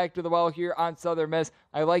going back to the well here on Southern Miss.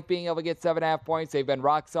 I like being able to get 7.5 points. They've been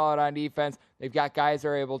rock solid on defense. They've got guys that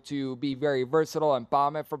are able to be very versatile and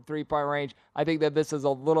bomb it from three-point range. I think that this is a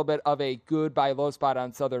little bit of a good buy low spot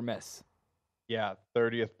on Southern Miss. Yeah,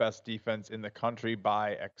 30th best defense in the country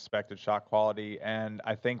by expected shot quality, and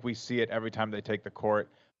I think we see it every time they take the court.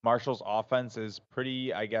 Marshall's offense is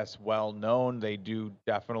pretty, well known. They do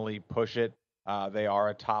definitely push it. They are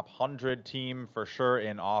a top 100 team for sure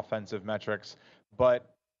in offensive metrics,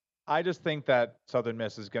 but I just think that Southern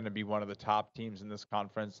Miss is going to be one of the top teams in this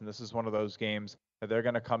conference, and this is one of those games that they're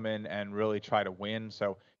going to come in and really try to win.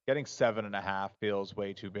 So getting 7.5 feels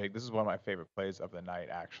way too big. This is one of my favorite plays of the night,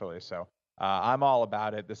 actually. So I'm all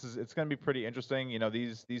about it. It's going to be pretty interesting.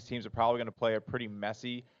 These teams are probably going to play a pretty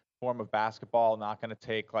messy form of basketball, not going to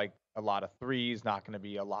take like a lot of threes, not going to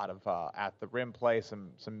be a lot of at the rim play.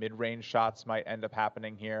 Some mid-range shots might end up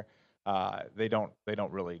happening here. They don't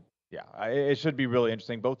really. Yeah, it should be really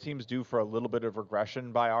interesting. Both teams do for a little bit of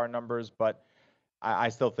regression by our numbers, but I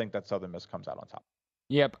still think that Southern Miss comes out on top.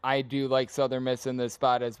 Yep, I do like Southern Miss in this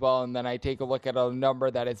spot as well. And then I take a look at a number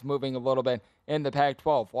that is moving a little bit in the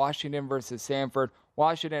Pac-12. Washington versus Samford.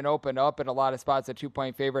 Washington opened up in a lot of spots a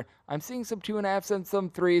 2-point favorite. I'm seeing some 2.5s and some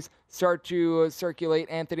 3s start to circulate.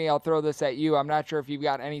 Anthony, I'll throw this at you. I'm not sure if you've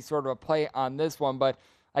got any sort of a play on this one, but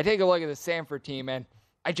I take a look at the Samford team, and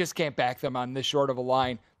I just can't back them on this short of a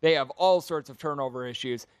line. They have all sorts of turnover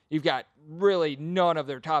issues. You've got really none of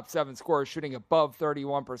their top 7 scorers shooting above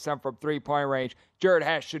 31% from three-point range. Jared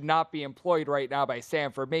Hash should not be employed right now by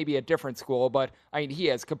Stanford, maybe a different school, but he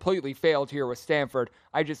has completely failed here with Stanford.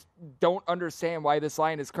 I just don't understand why this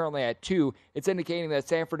line is currently at 2. It's indicating that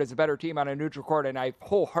Stanford is a better team on a neutral court, and I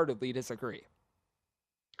wholeheartedly disagree.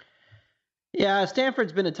 Yeah,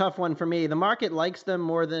 Stanford's been a tough one for me. The market likes them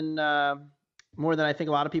more than I think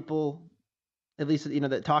a lot of people, at least,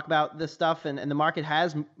 that talk about this stuff, and the market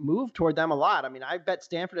has moved toward them a lot. I bet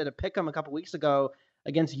Stanford at a pick'em a couple weeks ago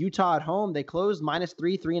against Utah at home. They closed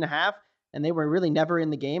 -3.5, and they were really never in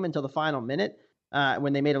the game until the final minute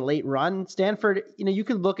when they made a late run. Stanford, you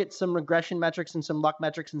can look at some regression metrics and some luck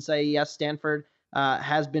metrics and say, yes, Stanford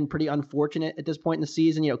has been pretty unfortunate at this point in the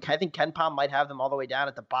season. I think KenPom might have them all the way down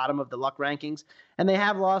at the bottom of the luck rankings, and they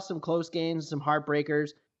have lost some close games, some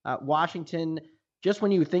heartbreakers. Washington, just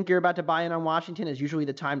when you think you're about to buy in on Washington, is usually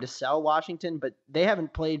the time to sell Washington, but they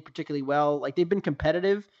haven't played particularly well. They've been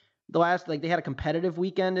competitive they had a competitive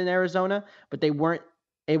weekend in Arizona, but they weren't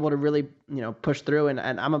able to really, push through.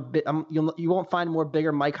 And you won't find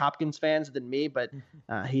more Mike Hopkins fans than me, but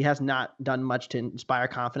he has not done much to inspire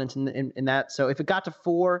confidence in that. So if it got to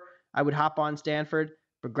 4, I would hop on Stanford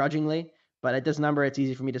begrudgingly, but at this number, it's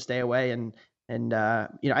easy for me to stay away. And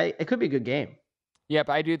it could be a good game. Yep,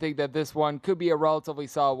 I do think that this one could be a relatively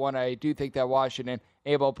solid one. I do think that Washington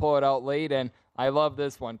able to pull it out late, and I love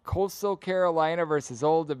this one. Coastal Carolina versus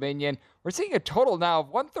Old Dominion. We're seeing a total now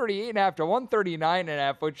of 138.5 to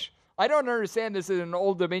 139.5, which I don't understand. This is an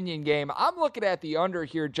Old Dominion game. I'm looking at the under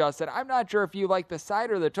here, Justin. I'm not sure if you like the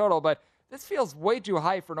side or the total, but this feels way too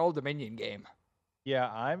high for an Old Dominion game. Yeah,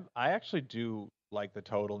 I actually do like the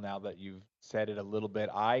total now that you've said it a little bit.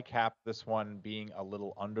 I capped this one being a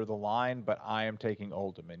little under the line, but I am taking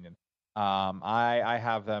Old Dominion. I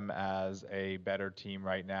have them as a better team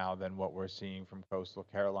right now than what we're seeing from Coastal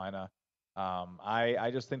Carolina.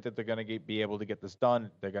 I just think that they're going to be able to get this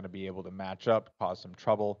done. They're going to be able to match up, cause some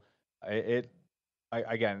trouble. It's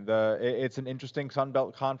an interesting Sun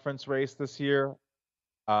Belt Conference race this year,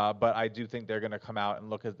 but I do think they're going to come out and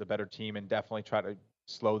look as the better team and definitely try to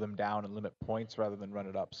slow them down and limit points rather than run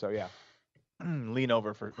it up. So yeah, lean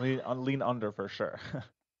under for sure.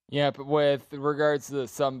 Yeah, but with regards to the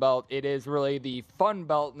Sun Belt, it is really the fun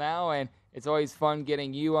belt now, and it's always fun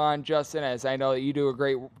getting you on, Justin, as I know that you do a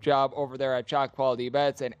great job over there at Chalk Quality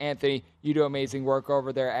Bets, and Anthony, you do amazing work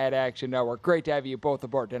over there at Action Network. Great to have you both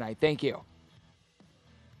aboard tonight. Thank you.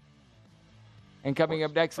 And coming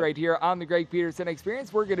up next right here on the Greg Peterson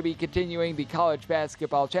Experience, we're going to be continuing the college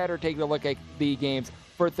basketball chatter, taking a look at the games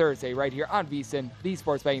for Thursday right here on VSiN, the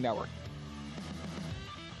Sports Betting Network.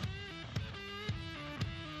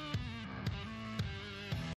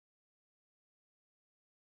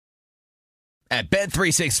 At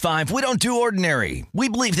Bet365, we don't do ordinary. We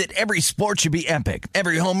believe that every sport should be epic.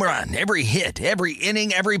 Every home run, every hit, every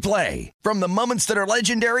inning, every play. From the moments that are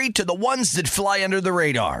legendary to the ones that fly under the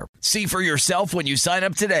radar. See for yourself when you sign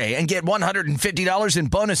up today and get $150 in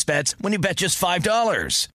bonus bets when you bet just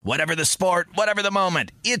 $5. Whatever the sport, whatever the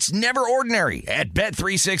moment, it's never ordinary at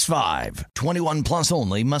Bet365. 21 plus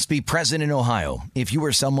only. Must be present in Ohio. If you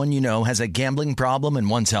or someone you know has a gambling problem and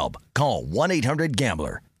wants help, call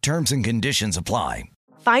 1-800-GAMBLER. Terms and conditions apply.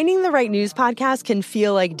 Finding the right news podcast can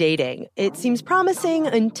feel like dating. It seems promising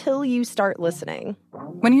until you start listening.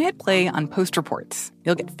 When you hit play on Post Reports,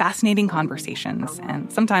 you'll get fascinating conversations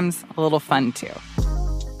and sometimes a little fun, too.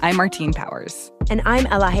 I'm Martine Powers. And I'm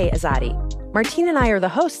Elahe Azadi. Martine and I are the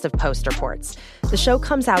hosts of Post Reports. The show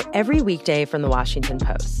comes out every weekday from the Washington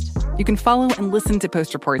Post. You can follow and listen to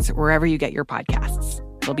Post Reports wherever you get your podcasts.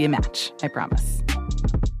 It'll be a match, I promise.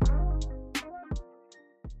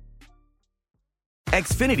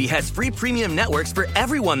 Xfinity has free premium networks for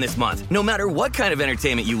everyone this month, no matter what kind of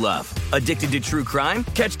entertainment you love. Addicted to true crime?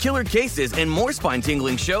 Catch killer cases and more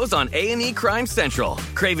spine-tingling shows on A&E Crime Central.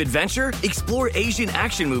 Crave adventure? Explore Asian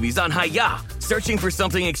action movies on Hi-YAH. Searching for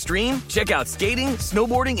something extreme? Check out skating,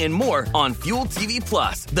 snowboarding, and more on Fuel TV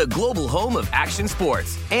Plus, the global home of action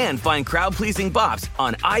sports. And find crowd-pleasing bops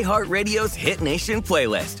on iHeartRadio's Hit Nation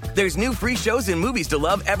playlist. There's new free shows and movies to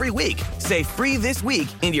love every week. Say free this week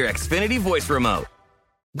in your Xfinity voice remote.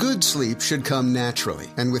 Good sleep should come naturally,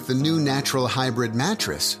 and with the new Natural Hybrid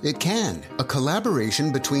mattress, it can. A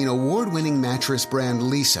collaboration between award-winning mattress brand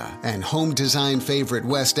Leesa and home design favorite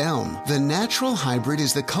West Elm, the Natural Hybrid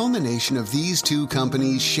is the culmination of these two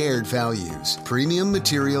companies' shared values: premium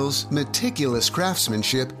materials, meticulous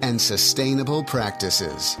craftsmanship, and sustainable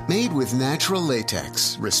practices. Made with natural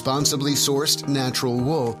latex, responsibly sourced natural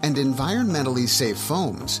wool, and environmentally safe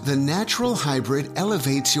foams, the Natural Hybrid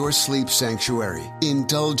elevates your sleep sanctuary,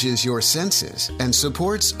 indulges your senses, and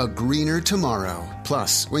supports a greener tomorrow.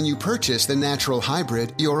 Plus, when you purchase the Natural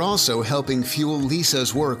Hybrid, you're also helping fuel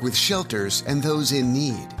Leesa's work with shelters and those in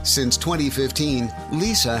need. Since 2015,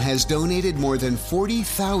 Leesa has donated more than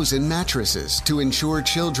 40,000 mattresses to ensure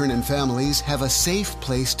children and families have a safe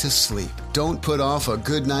place to sleep. Don't put off a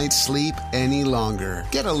good night's sleep any longer.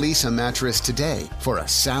 Get a Leesa mattress today for a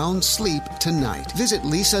sound sleep tonight. Visit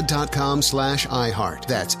leesa.com/iHeart.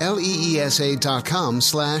 That's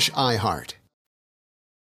LEESA.com/iHeart.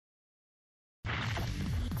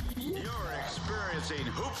 You're experiencing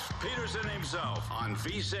Hoops Peterson himself on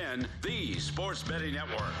VSiN, the Sports Betting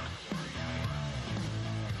Network.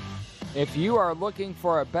 If you are looking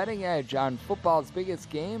for a betting edge on football's biggest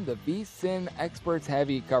game, the VSiN experts have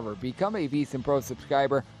you covered. Become a VSiN Pro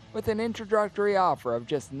subscriber with an introductory offer of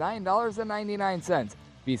just $9.99.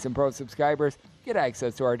 VSiN Pro subscribers get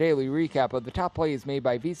access to our daily recap of the top plays made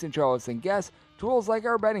by VSiN hosts and guests, tools like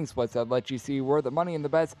our betting splits that let you see where the money and the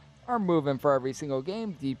bets are moving for every single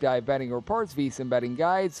game, deep dive betting reports, VSiN betting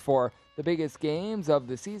guides for the biggest games of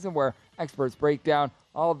the season where experts break down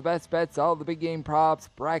all the best bets, all the big game props,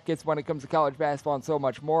 brackets when it comes to college basketball, and so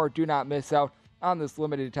much more. Do not miss out on this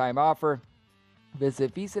limited time offer.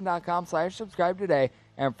 Visit VSiN.com/subscribe today,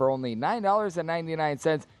 and for only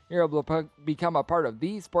 $9.99, you're able to become a part of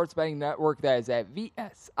the sports betting network. That is at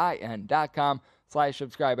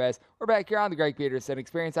VSIN.com/subscribe. As we're back here on the Greg Peterson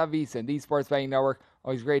Experience on VSiN, the sports betting network.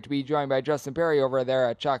 Always great to be joined by Justin Perry over there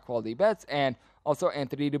at Chalk Quality Bets, and also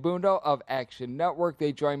Anthony DeBundo of Action Network.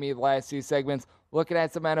 They joined me the last two segments looking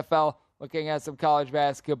at some NFL, looking at some college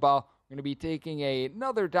basketball. We're going to be taking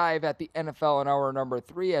another dive at the NFL in hour number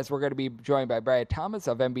 3, as we're going to be joined by Brad Thomas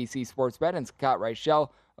of NBC Sports Bet and Scott Reichel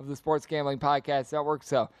of the Sports Gambling Podcast Network.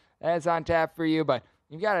 So that's on tap for you, but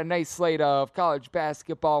you've got a nice slate of college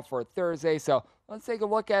basketball for Thursday. So let's take a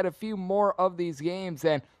look at a few more of these games,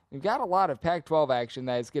 and we've got a lot of Pac-12 action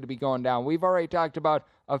that is going to be going down. We've already talked about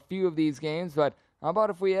a few of these games, but how about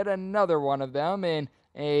if we hit another one of them in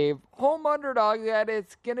a home underdog that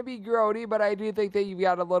it's going to be grody, but I do think that you've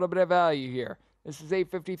got a little bit of value here. This is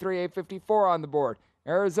 853, 854 on the board.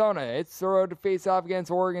 Arizona, it's the road to face off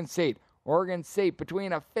against Oregon State. Oregon State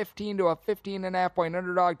between a 15 to a 15.5 point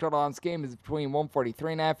underdog. Total on this game is between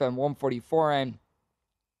 143.5 and 144, and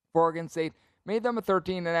Oregon State made them a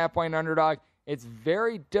 13.5 point underdog. It's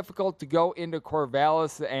very difficult to go into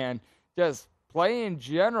Corvallis and just play in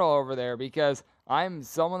general over there, because I'm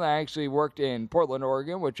someone that actually worked in Portland,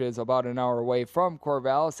 Oregon, which is about an hour away from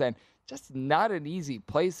Corvallis, and just not an easy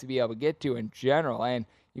place to be able to get to in general. And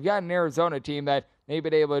you've got an Arizona team that they've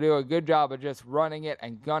been able to do a good job of just running it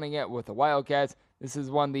and gunning it with the Wildcats. This is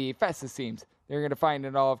one of the fastest teams they're going to find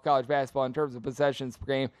in all of college basketball in terms of possessions per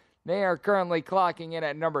game. They are currently clocking in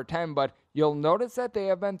at number 10, but you'll notice that they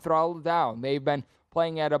have been throttled down. They've been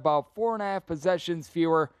playing at about 4.5 possessions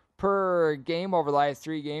fewer per game over the last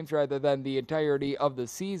 3 games rather than the entirety of the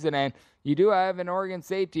season. And you do have an Oregon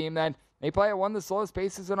State team that they play at one of the slowest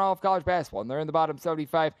paces in all of college basketball, and they're in the bottom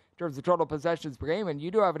 75 in terms of total possessions per game. And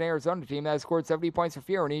you do have an Arizona team that has scored 70 points or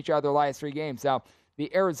fewer in each of their last 3 games. Now,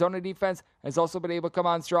 the Arizona defense has also been able to come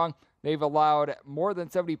on strong. They've allowed more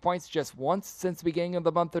than 70 points just once since the beginning of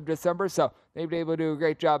the month of December, so they've been able to do a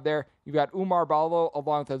great job there. You've got Umar Ballo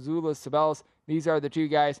along with Azuolas Tubelis. These are the two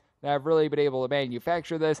guys that have really been able to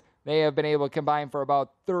manufacture this. They have been able to combine for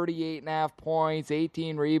about 38.5 points,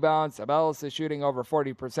 18 rebounds. Tubelis is shooting over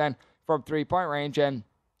 40% from three-point range, and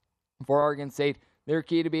for Oregon State, their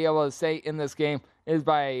key to be able to stay in this game is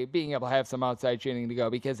by being able to have some outside shooting to go,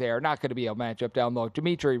 because they are not going to be able to match up down low.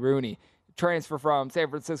 Dimitri Rooney, transfer from San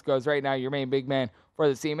Francisco, is right now your main big man for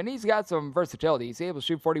the team, and he's got some versatility. He's able to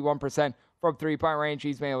shoot 41% from three-point range.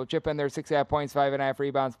 He's been able to chip in there 6.5 points, 5.5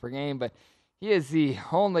 rebounds per game, but he is the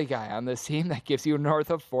only guy on this team that gives you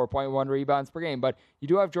north of 4.1 rebounds per game. But you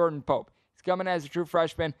do have Jordan Pope. He's coming as a true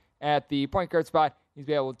freshman at the point guard spot. He's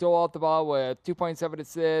been able to dole out the ball with 2.7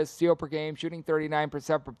 assists, steal per game, shooting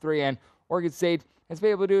 39% from 3, and Oregon State has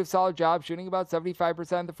been able to do a solid job shooting about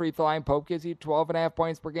 75% of the free throw line. Pope gives you 12.5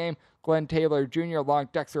 points per game. Glenn Taylor Jr. along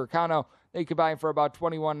Dexter Cano, they combine for about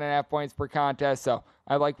 21.5 points per contest. So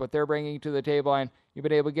I like what they're bringing to the table. And You've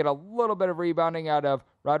been able to get a little bit of rebounding out of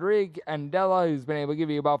Rodrigue Andela, who's been able to give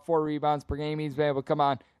you about 4 rebounds per game. He's been able to come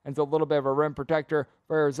on and is a little bit of a rim protector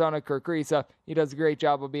for Arizona. Kirk Kriisa, he does a great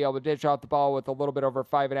job of being able to dish out the ball with a little bit over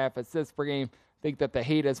 5.5 assists per game. I think that the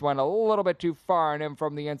hate has went a little bit too far on him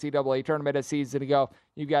from the NCAA tournament a season ago.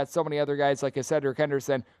 You've got so many other guys like a Cedric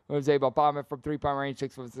Henderson, who was able to bomb it from three-point range,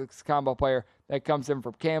 6'6" combo player that comes in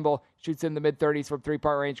from Campbell, shoots in the mid-30s from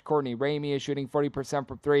three-point range. Courtney Ramey is shooting 40%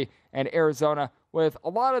 from three, and Arizona, with a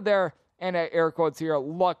lot of their, and air quotes here,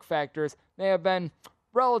 luck factors, they have been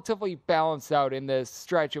relatively balanced out in this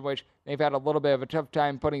stretch in which they've had a little bit of a tough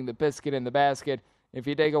time putting the biscuit in the basket. If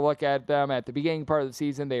you take a look at them at the beginning part of the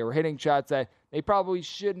season, they were hitting shots that they probably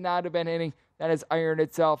should not have been hitting. That has ironed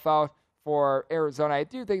itself out for Arizona. I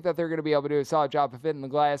do think that they're going to be able to do a solid job of hitting the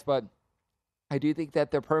glass, but I do think that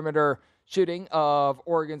the perimeter shooting of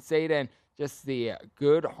Oregon State and just the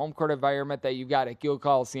good home court environment that you've got at Gill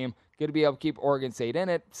Coliseum going to be able to keep Oregon State in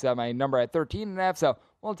it. So my number at 13.5, so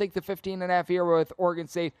we'll take the 15.5 here with Oregon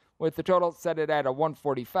State with the total, set it at a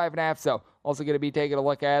 145.5. So also going to be taking a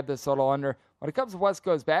look at the total under. When it comes to West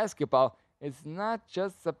Coast basketball, it's not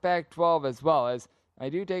just the Pac-12 as well, as I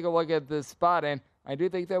do take a look at this spot, and I do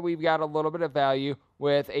think that we've got a little bit of value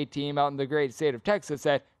with a team out in the great state of Texas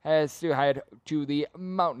that has to head to the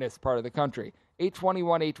mountainous part of the country.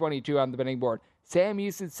 821-822 on the betting board. Sam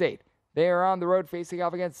Houston State, they are on the road facing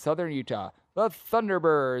off against Southern Utah. The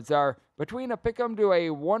Thunderbirds are between a pick'em to a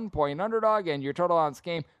 1-point underdog, and your total on this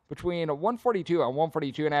game between 142 and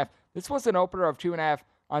 142.5. This was an opener of 2.5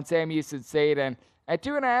 on Sam Houston State, and at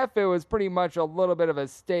 2.5, it was pretty much a little bit of a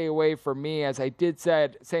stay away for me, as I did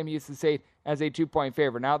set Sam Houston State as a 2-point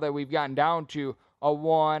favorite. Now that we've gotten down to a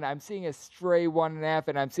 1, I'm seeing a stray 1.5,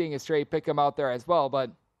 and I'm seeing a stray pick'em out there as well. But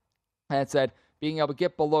that said, being able to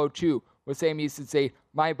get below 2 with Sam Houston State,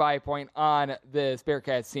 my buy point on this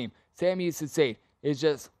Bearcats team. Sam Houston State is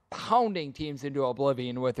just pounding teams into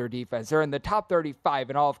oblivion with their defense. They're in the top 35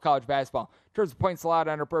 in all of college basketball in terms of points allowed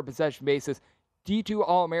on a per possession basis. D2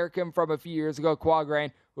 All-American from a few years ago,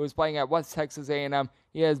 Quagrain, who was playing at West Texas A&M.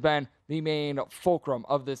 He has been the main fulcrum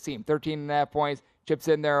of this team. 13.5 points, chips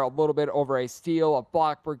in there a little bit over a steal, a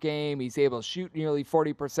block per game. He's able to shoot nearly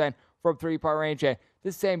 40% from three-point range. And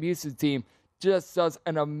this Sam Houston team just does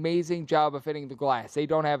an amazing job of hitting the glass. They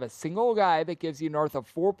don't have a single guy that gives you north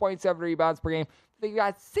of 4.7 rebounds per game. They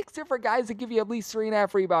got 6 different guys that give you at least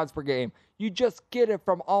 3.5 rebounds per game. You just get it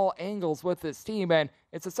from all angles with this team, and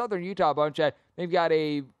it's a Southern Utah bunch that they've got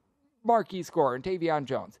a marquee scorer in Tavion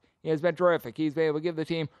Jones. He has been terrific. He's been able to give the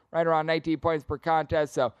team right around 19 points per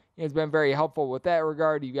contest, so he has been very helpful with that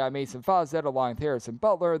regard. You've got Mason Fawcett along with Harrison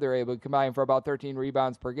Butler. They're able to combine for about 13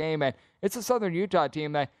 rebounds per game, and it's a Southern Utah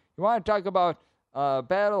team that you want to talk about a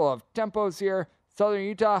battle of tempos here. Southern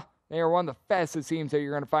Utah, they are one of the fastest teams that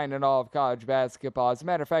you're going to find in all of college basketball. As a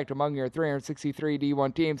matter of fact, among your 363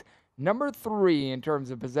 D1 teams, number 3 in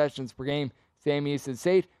terms of possessions per game, Sam Houston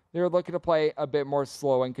State, they're looking to play a bit more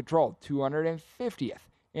slow and controlled. 250th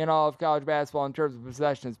in all of college basketball in terms of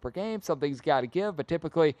possessions per game. Something's got to give, but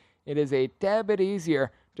typically it is a tad bit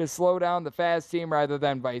easier to slow down the fast team rather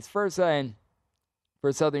than vice versa. And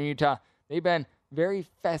for Southern Utah, they've been very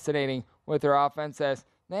fascinating with their offense, as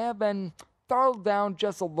they have been throttled down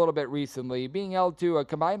just a little bit recently, being held to a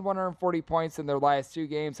combined 140 points in their last 2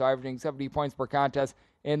 games, so averaging 70 points per contest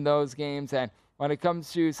in those games. And when it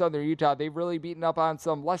comes to Southern Utah, they've really beaten up on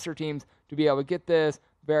some lesser teams to be able to get this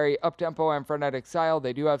very up-tempo and frenetic style.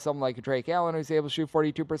 They do have someone like Drake Allen who's able to shoot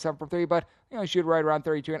 42% from 3, but shoot right around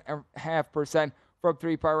 32.5% from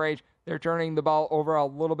three-point range. They're turning the ball over a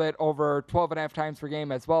little bit over 12.5 times per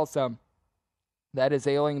game as well, so that is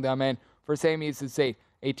ailing them. And for Sam Houston State,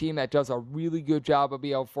 a team that does a really good job of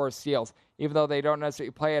being able to force steals, even though they don't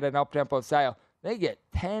necessarily play at an up-tempo style, they get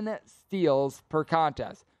 10 steals per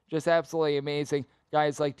contest. Just absolutely amazing.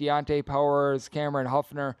 Guys like Deontay Powers, Cameron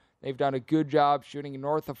Huffner, they've done a good job shooting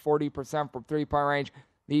north of 40% from three-point range.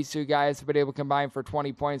 These 2 guys have been able to combine for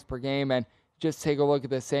 20 points per game, and just take a look at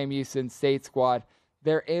the Sam Houston State squad.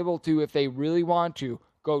 They're able to, if they really want to,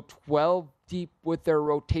 go 12 deep with their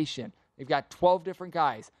rotation. They've got 12 different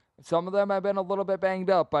guys. Some of them have been a little bit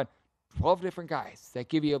banged up, but 12 different guys that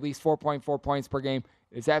give you at least 4.4 points per game.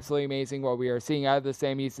 It's absolutely amazing what we are seeing out of the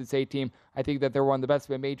Sam Houston State team. I think that they're one of the best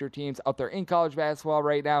major teams out there in college basketball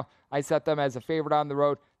right now. I set them as a favorite on the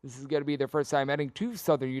road. This is going to be their first time heading to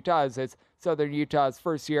Southern Utah, as it's Southern Utah's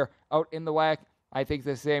first year out in the WAC. I think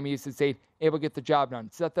the Sam Houston State able to get the job done.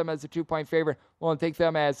 Set them as a 2-point favorite. We'll take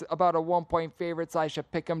them as about a 1-point favorite. I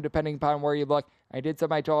should pick them depending upon where you look. I did set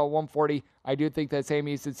my total at 140. I do think that Sam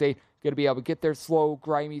Houston State going to be able to get their slow,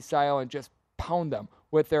 grimy style and just pound them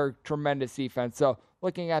with their tremendous defense. So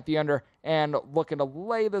looking at the under and looking to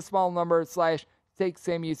lay the small number / take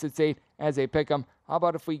Sam Houston State as a pick 'em. How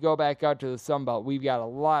about if we go back out to the Sun Belt? We've got a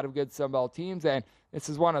lot of good Sun Belt teams, and this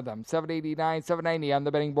is one of them. 789, 790 on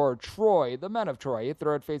the betting board. Troy, the men of Troy, hit the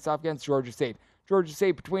road face-off against Georgia State. Georgia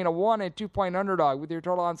State between a 1 and 2 point underdog with your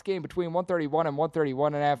total on this game between 131 and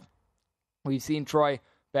 131.5. We've seen Troy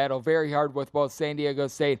battle very hard with both San Diego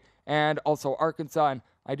State and also Arkansas, and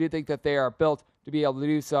I do think that they are built to be able to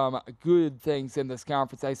do some good things in this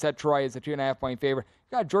conference. I set Troy as a 2.5 point favorite.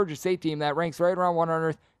 You've got a Georgia State team that ranks right around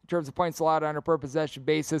 100th in terms of points allowed on a per possession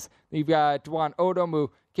basis. You've got Dwan Odom, who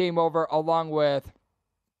came over along with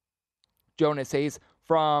Jonas Hayes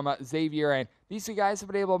from Xavier, and these two guys have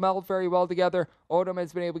been able to meld very well together. Odom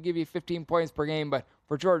has been able to give you 15 points per game, but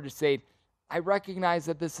for Georgia State, I recognize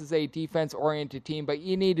that this is a defense-oriented team, but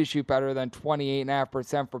you need to shoot better than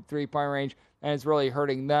 28.5% from three-point range, and it's really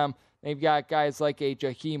hurting them. They've got guys like a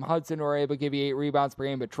Jaheim Hudson who are able to give you 8 rebounds per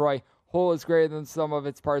game, but Troy whole is greater than some of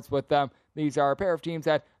its parts with them. These are a pair of teams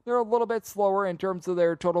that they're a little bit slower in terms of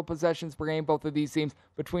their total possessions per game. Both of these teams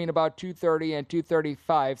between about 230 and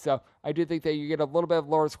 235. So I do think that you get a little bit of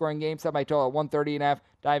lower scoring games. Set my total at 130.5,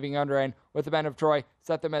 diving under. And with the men of Troy,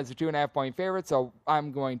 set them as a 2.5 point favorite. So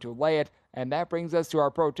I'm going to lay it. And that brings us to our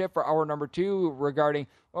pro tip for hour number 2 regarding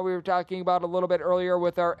what we were talking about a little bit earlier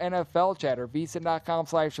with our NFL chatter.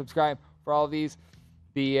 VSiN.com/subscribe for all of these.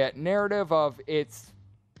 The narrative of it's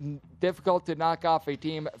difficult to knock off a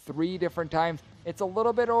team 3 different times, it's a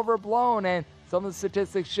little bit overblown, and some of the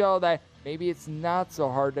statistics show that maybe it's not so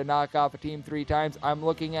hard to knock off a team 3 times. I'm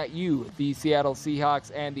looking at you, the Seattle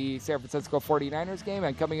Seahawks and the San Francisco 49ers game,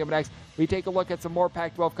 and coming up next, we take a look at some more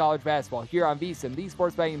Pac-12 college basketball here on VSiN, the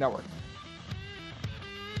Sports Betting Network.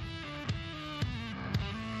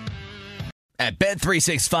 At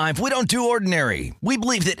Bet365, we don't do ordinary. We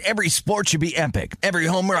believe that every sport should be epic. Every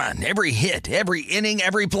home run, every hit, every inning,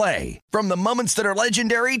 every play. From the moments that are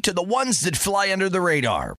legendary to the ones that fly under the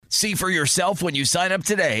radar. See for yourself when you sign up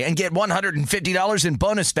today and get $150 in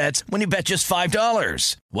bonus bets when you bet just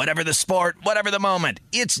 $5. Whatever the sport, whatever the moment,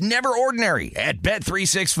 it's never ordinary at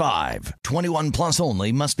Bet365. 21 plus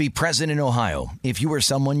only. Must be present in Ohio. If you or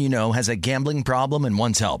someone you know has a gambling problem and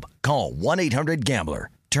wants help, call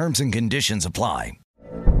 1-800-GAMBLER. Terms and conditions apply.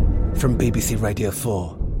 From BBC Radio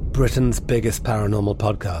 4, Britain's biggest paranormal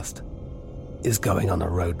podcast is going on a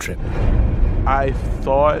road trip. I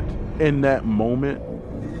thought in that moment,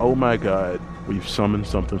 oh my God, we've summoned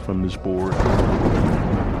something from this board.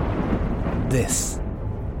 This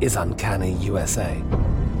is Uncanny USA.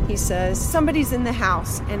 He says, somebody's in the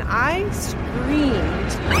house, and I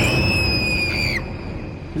screamed.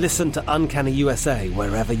 Listen to Uncanny USA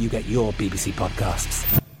wherever you get your BBC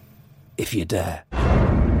podcasts, if you dare.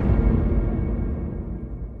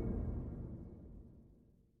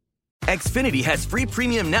 Xfinity has free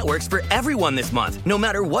premium networks for everyone this month, no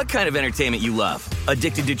matter what kind of entertainment you love.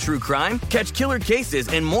 Addicted to true crime? Catch killer cases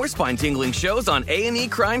and more spine-tingling shows on A&E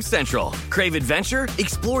Crime Central. Crave adventure?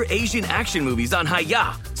 Explore Asian action movies on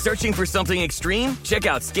Hi-YAH. Searching for something extreme? Check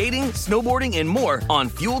out skating, snowboarding, and more on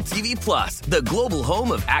Fuel TV Plus, the global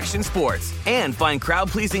home of action sports. And find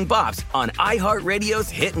crowd-pleasing bops on iHeartRadio's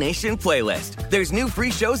Hit Nation playlist. There's new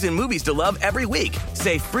free shows and movies to love every week.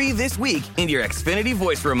 Say free this week in your Xfinity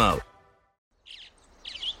voice remote.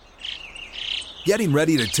 Getting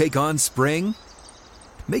ready to take on spring?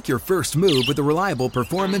 Make your first move with the reliable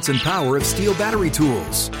performance and power of Steel battery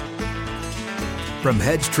tools. From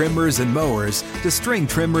hedge trimmers and mowers to string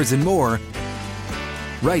trimmers and more,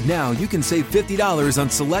 right now you can save $50 on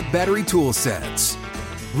select battery tool sets.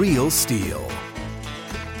 Real Steel.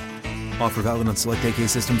 Offer valid on select AK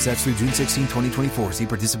system sets through June 16, 2024. See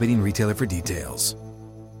participating retailer for details.